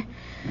first, eh?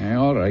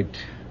 All right.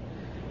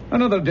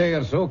 Another day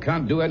or so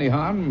can't do any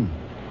harm.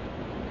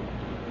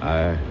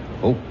 I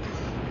hope.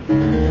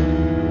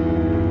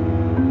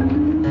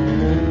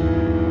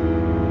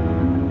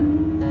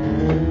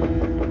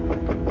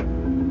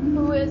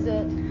 Who is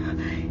it?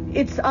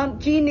 It's Aunt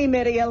Jeannie,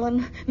 Mary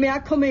Ellen. May I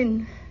come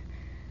in?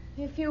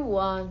 If you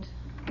want.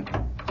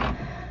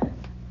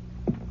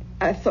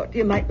 I thought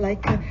you might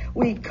like a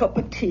wee cup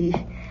of tea.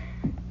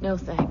 No,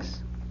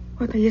 thanks.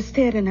 What are you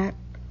staring at?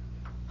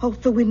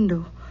 Out the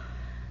window.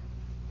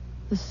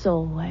 The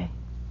Solway.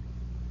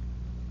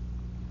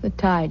 The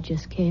tide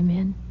just came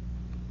in.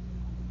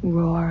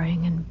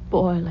 Roaring and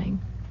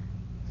boiling.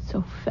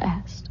 So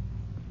fast.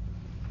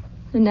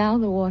 And now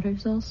the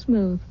water's all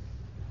smooth.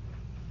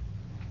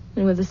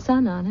 And with the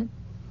sun on it,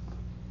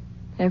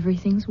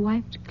 everything's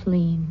wiped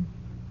clean.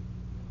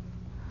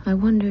 I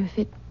wonder if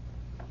it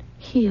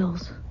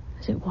heals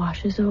as it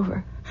washes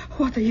over.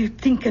 What are you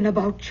thinking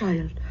about,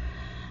 child?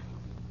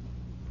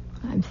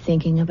 I'm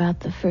thinking about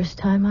the first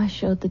time I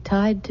showed the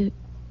tide to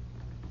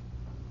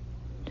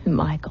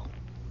Michael.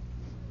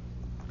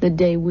 The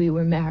day we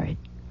were married.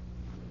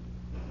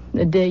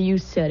 The day you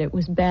said it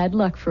was bad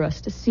luck for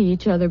us to see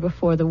each other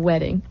before the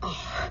wedding.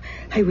 Oh,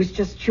 I was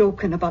just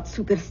joking about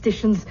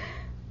superstitions.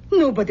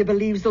 Nobody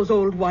believes those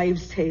old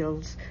wives'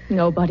 tales.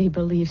 Nobody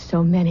believes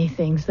so many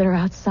things that are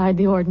outside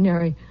the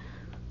ordinary.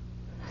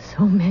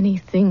 So many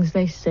things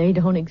they say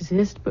don't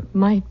exist but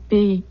might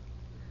be.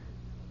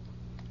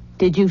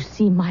 Did you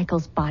see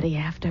Michael's body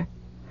after?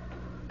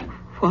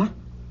 What?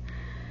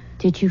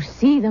 Did you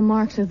see the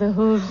marks of the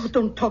hooves? Oh,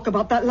 don't talk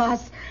about that,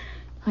 lass.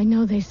 I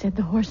know they said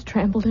the horse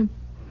trampled him.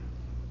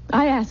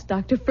 I asked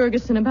Dr.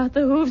 Ferguson about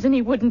the hooves and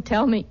he wouldn't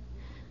tell me.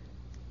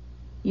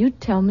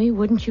 You'd tell me,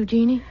 wouldn't you,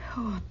 Jeannie?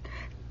 Oh,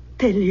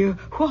 tell you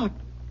what?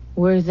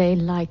 Were they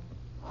like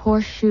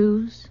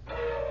horseshoes?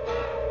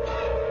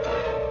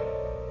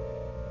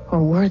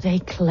 Or were they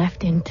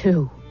cleft in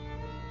two?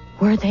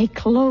 Were they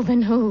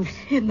cloven hooves?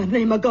 In the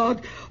name of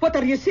God, what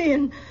are you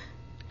saying?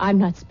 I'm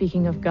not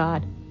speaking of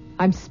God.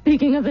 I'm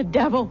speaking of the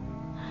devil.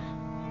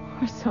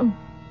 Or some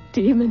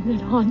demon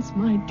that haunts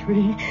my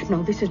dreams.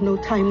 No, this is no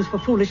times for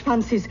foolish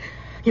fancies.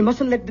 You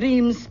mustn't let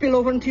dreams spill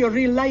over into your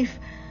real life.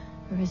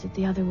 Or is it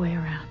the other way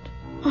around?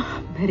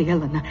 Oh, Mary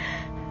Ellen,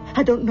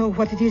 I don't know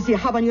what it is you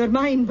have on your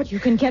mind, but... You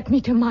can get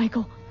me to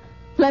Michael.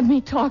 Let me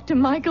talk to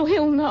Michael.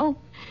 He'll know.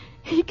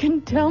 He can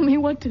tell me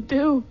what to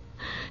do.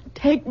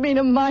 Take me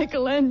to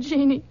Michael and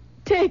Jeannie.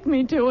 Take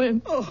me to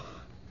him.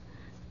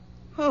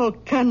 Oh,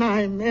 can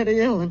I, Mary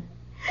Ellen?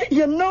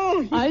 You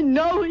know... I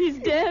know he's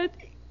dead.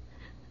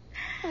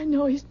 I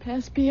know he's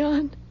passed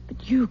beyond.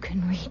 But you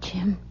can reach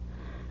him.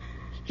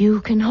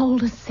 You can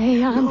hold a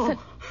seance. No.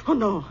 Oh,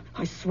 no.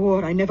 I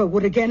swore I never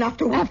would again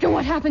after... After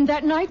what happened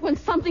that night when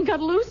something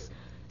got loose?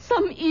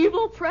 Some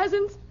evil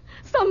presence?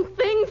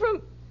 Something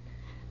from...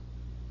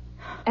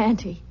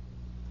 Auntie,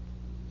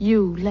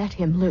 you let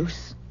him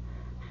loose.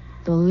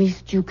 The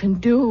least you can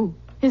do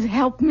is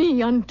help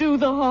me undo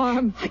the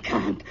harm. I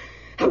can't.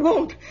 I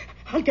won't.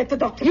 I'll get the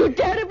doctor. You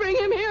dare to bring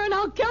him here and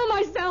I'll kill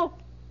myself.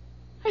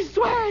 I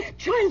swear it.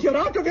 Child, you're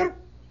out of your...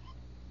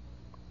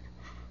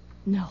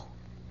 No.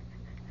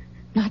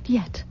 Not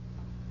yet.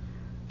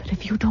 But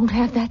if you don't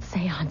have that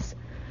seance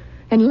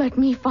and let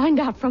me find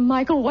out from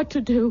Michael what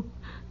to do,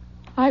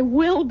 I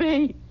will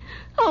be.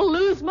 I'll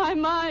lose my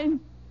mind.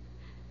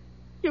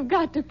 You've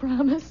got to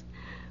promise.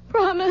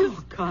 Promise.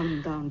 Oh,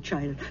 calm down,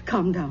 child.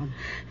 Calm down.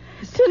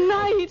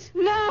 Tonight.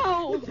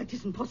 Now. That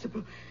isn't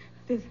possible.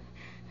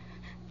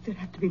 There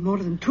have to be more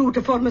than two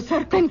to form a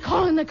circle. Then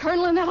call in the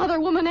colonel and that other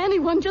woman,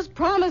 anyone. Just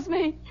promise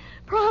me.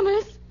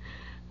 Promise.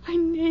 I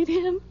need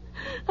him.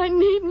 I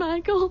need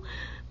Michael.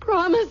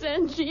 Promise,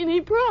 Aunt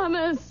Jeannie,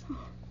 promise.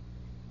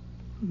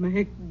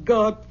 May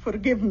God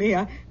forgive me.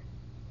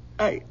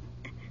 I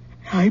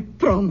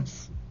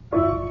promise.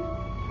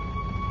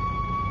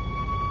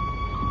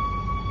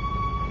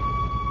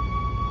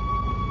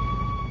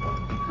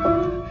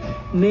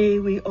 May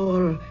we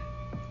all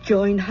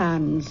join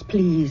hands,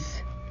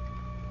 please.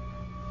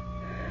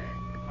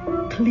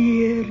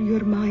 Clear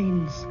your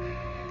minds.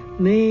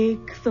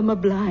 Make them a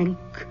blank.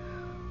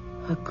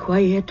 A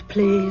quiet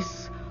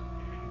place,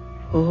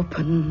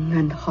 open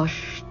and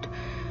hushed.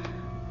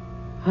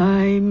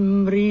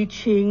 I'm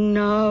reaching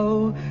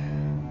now,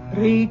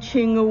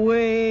 reaching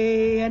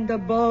away and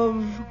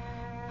above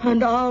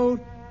and out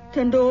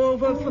and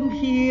over from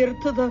here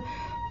to the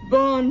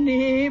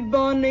bonny,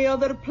 bonny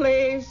other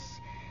place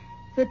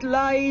that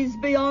lies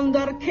beyond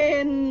our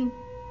ken.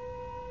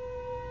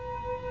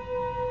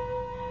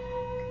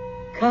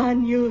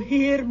 Can you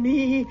hear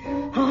me,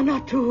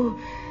 Anatu?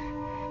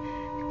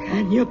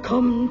 Can you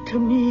come to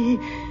me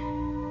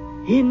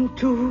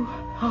into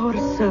our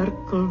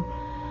circle?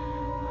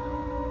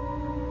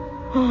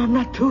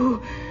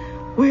 Anatu,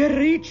 we're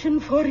reaching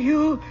for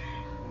you.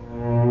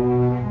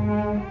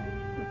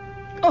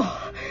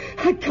 Oh,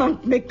 I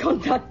can't make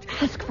contact.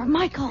 Ask for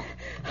Michael.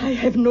 I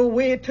have no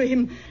way to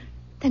him.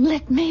 Then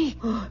let me.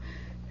 Oh,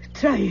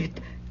 try it.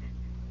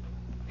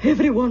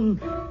 Everyone,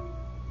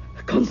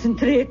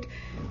 concentrate.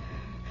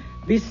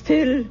 Be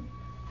still.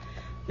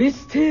 Be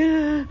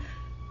still.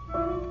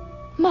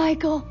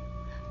 Michael.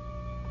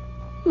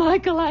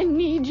 Michael, I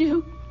need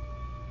you.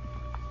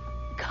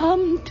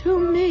 Come to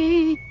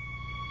me.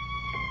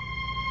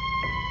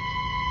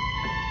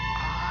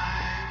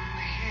 I'm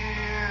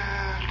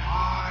here,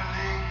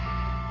 darling.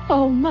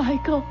 Oh,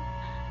 Michael,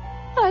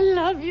 I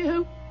love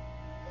you.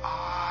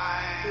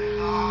 I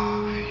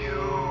love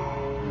you.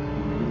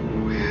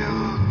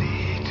 We'll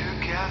be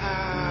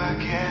together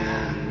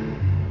again.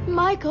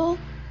 Michael.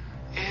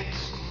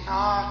 It's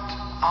not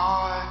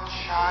our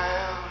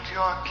child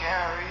you're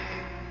carrying.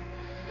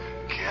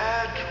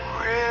 Get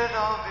rid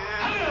of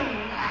it.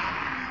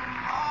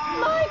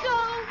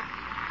 Michael!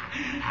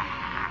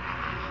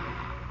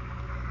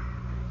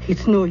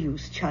 It's no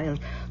use, child.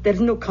 There's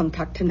no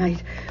contact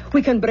tonight.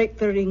 We can break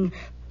the ring.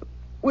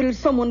 Will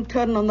someone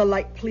turn on the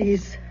light,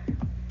 please?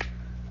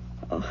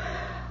 Oh,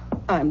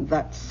 I'm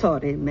that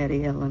sorry,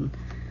 Mary Ellen.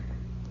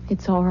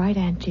 It's all right,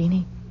 Aunt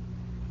Jeannie.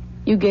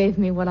 You gave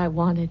me what I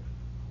wanted.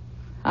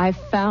 I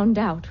found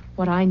out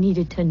what I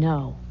needed to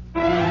know.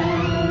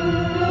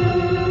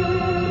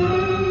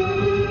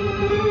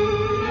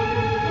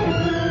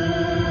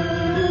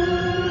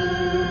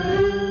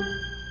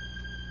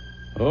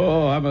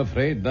 Oh, I'm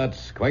afraid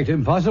that's quite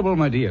impossible,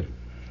 my dear.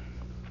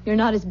 You're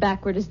not as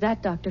backward as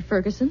that, Dr.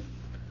 Ferguson.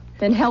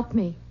 Then help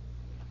me.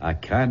 I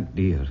can't,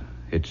 dear.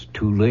 It's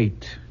too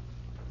late.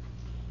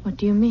 What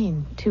do you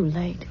mean, too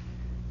late?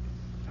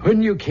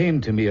 When you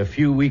came to me a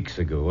few weeks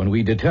ago and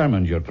we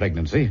determined your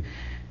pregnancy,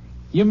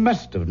 you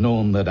must have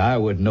known that I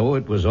would know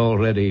it was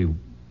already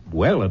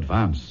well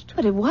advanced.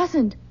 But it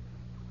wasn't.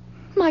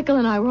 Michael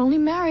and I were only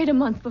married a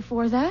month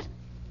before that.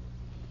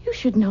 You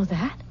should know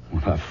that.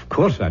 Well, of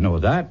course I know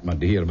that, my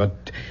dear,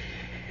 but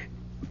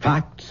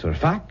facts are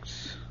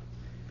facts.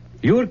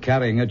 You're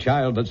carrying a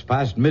child that's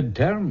past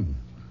midterm,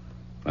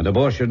 and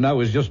abortion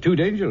now is just too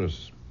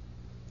dangerous.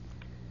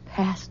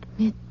 Past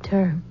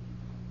midterm.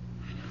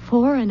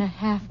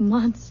 4.5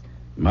 months.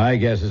 My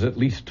guess is at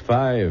least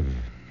 5.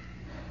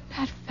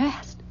 That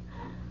fast?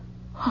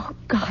 Oh,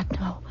 God,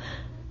 no.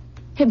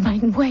 It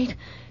mightn't wait.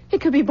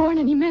 It could be born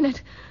any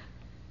minute.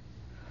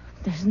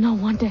 There's no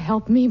one to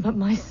help me but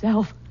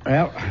myself.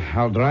 Well,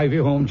 I'll drive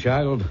you home,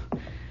 child,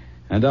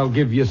 and I'll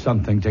give you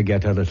something to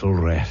get a little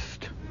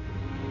rest.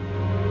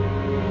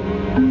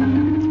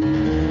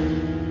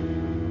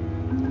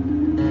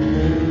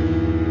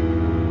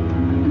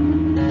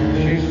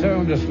 She's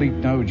sound asleep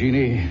now,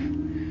 Jeannie.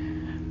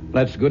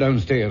 Let's go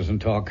downstairs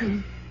and talk.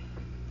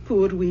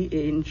 Poor wee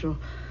angel.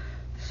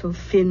 So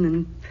thin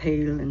and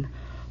pale and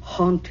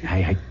haunted.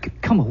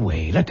 Come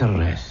away. Let her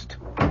rest.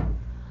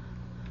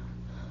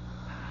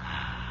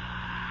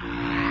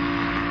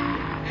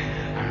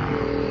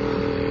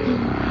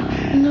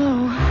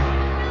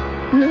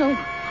 No.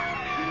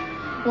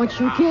 What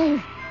you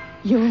gave,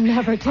 you'll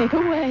never take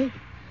away.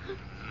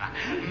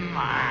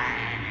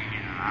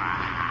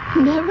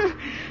 Never?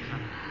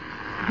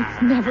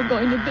 It's never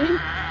going to be.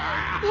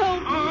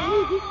 Help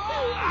me.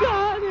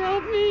 God,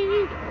 help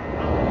me.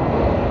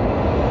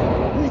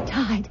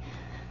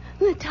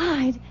 The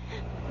tide.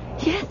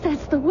 Yes,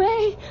 that's the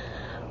way.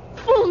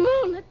 Full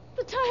moon.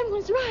 The time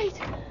was right.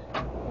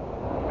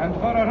 And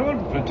for our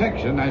own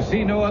protection, I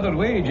see no other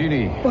way,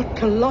 Jeannie. But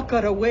to lock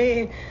her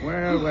away.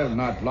 Well, we're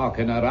not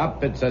locking her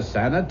up. It's a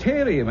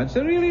sanitarium. It's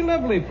a really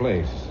lovely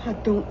place. I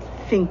don't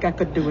think I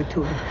could do it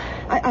to her.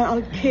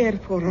 I'll care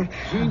for her.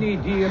 Jeannie,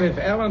 dear, if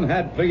Ellen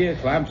had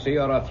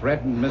preeclampsia or a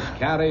threatened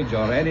miscarriage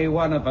or any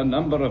one of a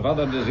number of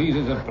other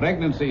diseases of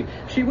pregnancy,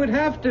 she would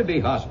have to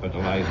be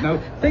hospitalized. Now,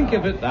 think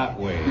of it that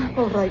way.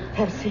 All right,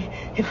 Percy,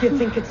 if you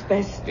think it's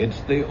best. It's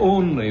the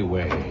only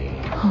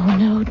way. Oh,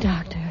 no,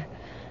 Doctor.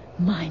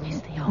 Mine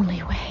is the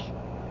only way.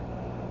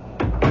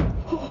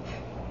 Oh,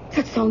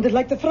 that sounded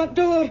like the front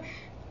door.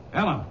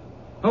 Ellen.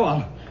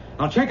 Oh,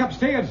 I'll check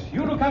upstairs.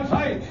 You look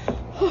outside.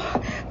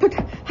 Oh, but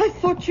I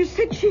thought you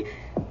said she...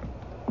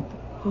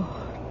 Oh,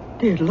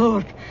 dear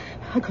Lord.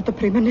 I got the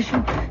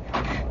premonition.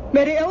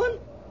 Mary Ellen?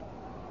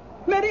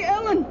 Mary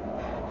Ellen!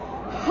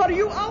 Are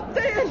you out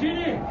there?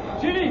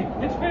 Jeannie,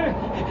 it's Mary.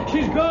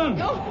 She's gone.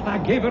 No. I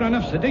gave her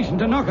enough sedation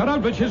to knock her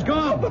out, but she's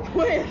gone. But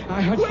where?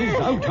 I heard she's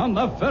out on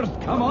the first.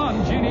 Come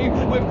on, Jeannie.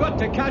 We've got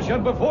to catch her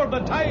before the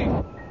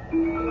time.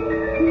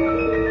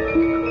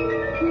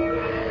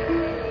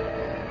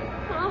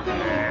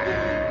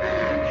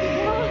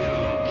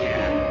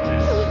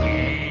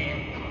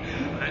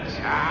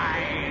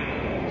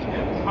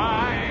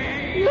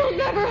 You'll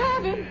never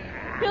have him.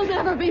 He'll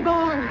never be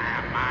born.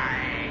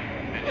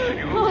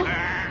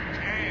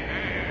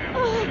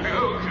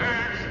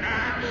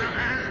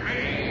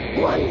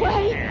 One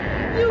way,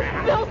 you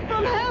filth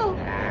from hell.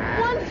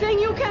 One thing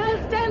you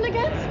cannot stand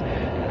against.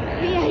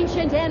 The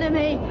ancient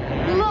enemy.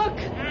 Look,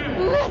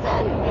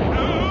 listen.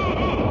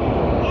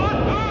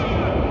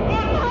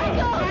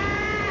 Michael!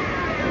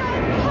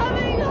 I'm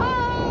coming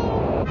home.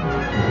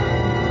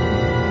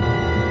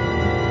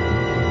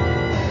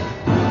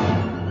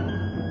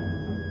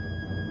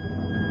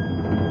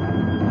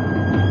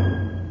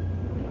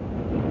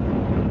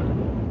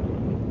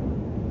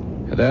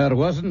 There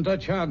wasn't a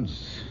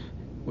chance.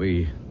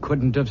 We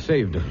couldn't have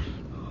saved her.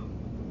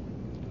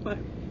 My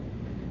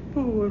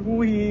poor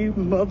wee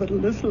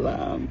motherless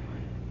lamb.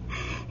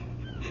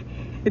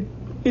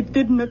 It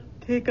did not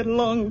take her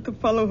long to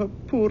follow her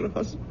poor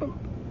husband.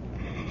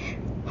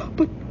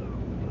 But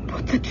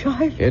the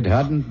child... It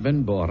hadn't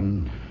been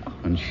born,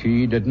 and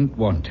she didn't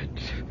want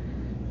it.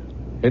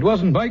 It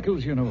wasn't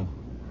Michael's, you know.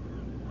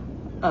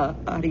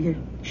 Are you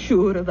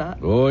sure of that?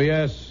 Oh,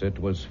 yes, it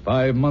was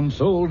 5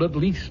 months old at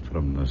least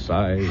from the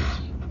size.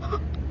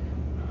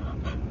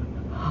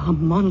 A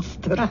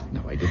monster.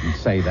 No, I didn't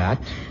say that.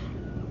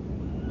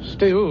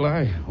 Still,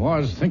 I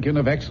was thinking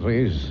of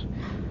x-rays.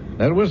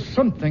 There was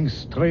something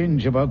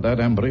strange about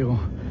that embryo.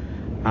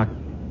 I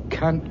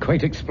can't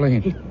quite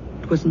explain.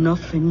 It was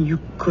nothing you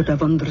could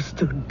have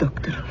understood,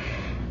 Doctor.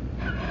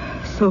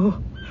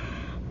 So,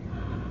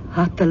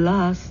 at the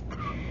last,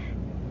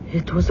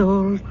 it was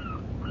all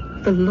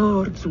the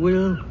Lord's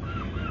will.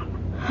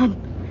 And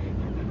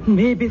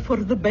maybe for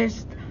the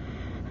best.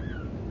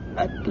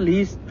 At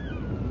least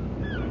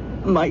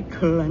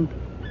Michael and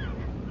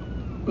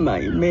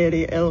my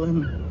Mary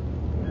Ellen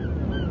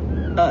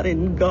are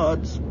in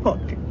God's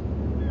pocket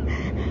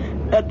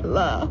at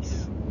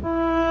last.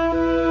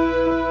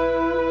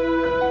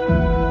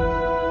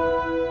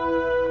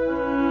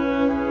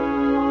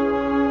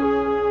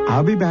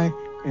 I'll be back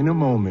in a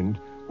moment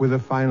with a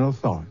final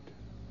thought.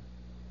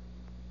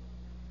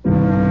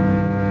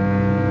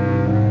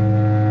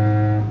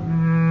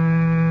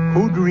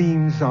 Who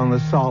dreams on the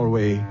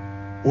Solway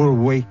will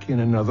wake in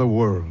another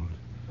world.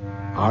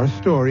 Our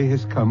story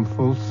has come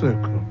full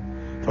circle.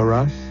 For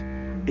us,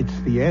 it's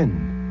the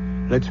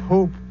end. Let's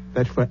hope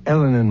that for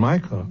Ellen and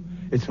Michael,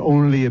 it's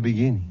only a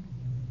beginning.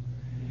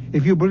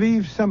 If you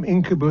believe some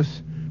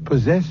incubus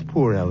possessed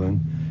poor Ellen,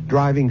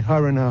 driving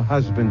her and her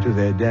husband to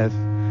their death,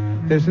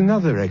 there's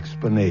another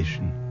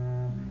explanation.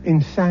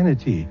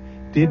 Insanity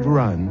did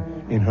run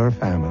in her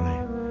family.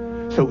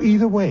 So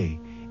either way,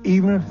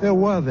 even if there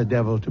were the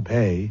devil to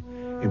pay,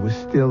 it was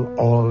still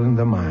all in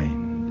the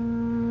mind.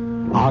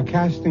 Our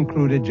cast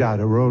included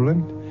Jada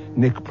Rowland,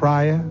 Nick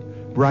Pryor,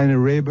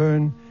 Bryna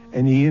Rayburn,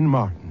 and Ian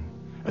Martin.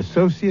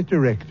 Associate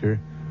Director,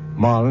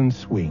 Marlon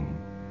Swing.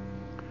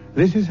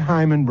 This is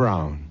Hyman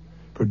Brown,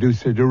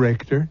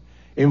 Producer-Director,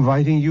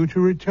 inviting you to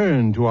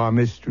return to our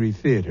Mystery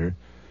Theater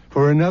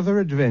for another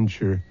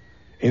adventure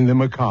in the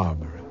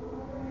macabre.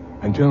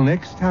 Until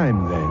next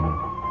time, then,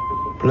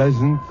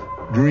 pleasant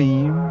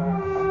dreams.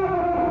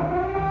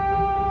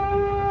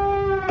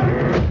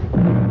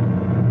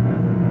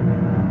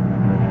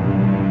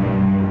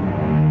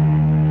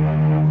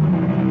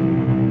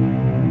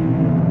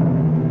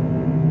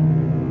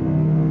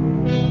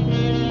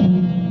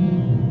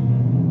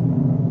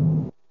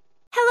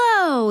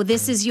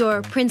 This is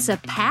your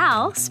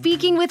Principal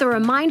speaking with a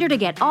reminder to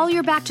get all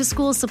your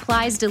back-to-school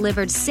supplies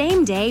delivered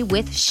same day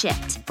with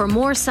Shipt. For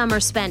more summer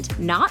spent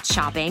not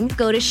shopping,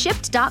 go to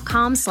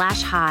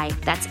shipt.com/hi.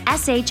 That's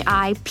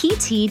SHIPT.com/hi.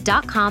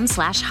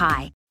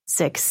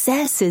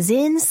 Success is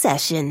in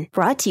session.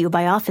 Brought to you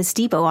by Office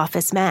Depot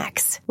Office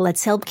Max.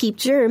 Let's help keep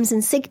germs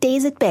and sick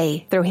days at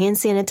bay. Throw hand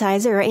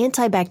sanitizer or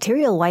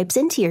antibacterial wipes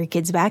into your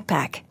kid's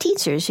backpack.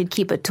 Teachers should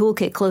keep a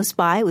toolkit close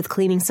by with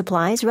cleaning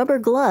supplies, rubber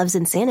gloves,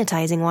 and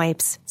sanitizing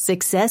wipes.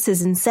 Success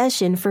is in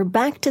session for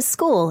back to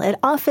school at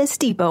Office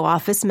Depot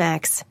Office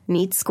Max.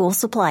 Need school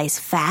supplies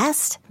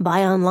fast?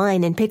 Buy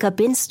online and pick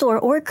up in-store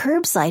or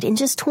curbside in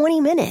just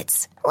 20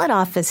 minutes. Let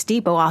Office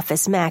Depot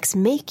Office Max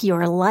make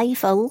your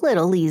life a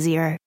little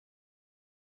easier.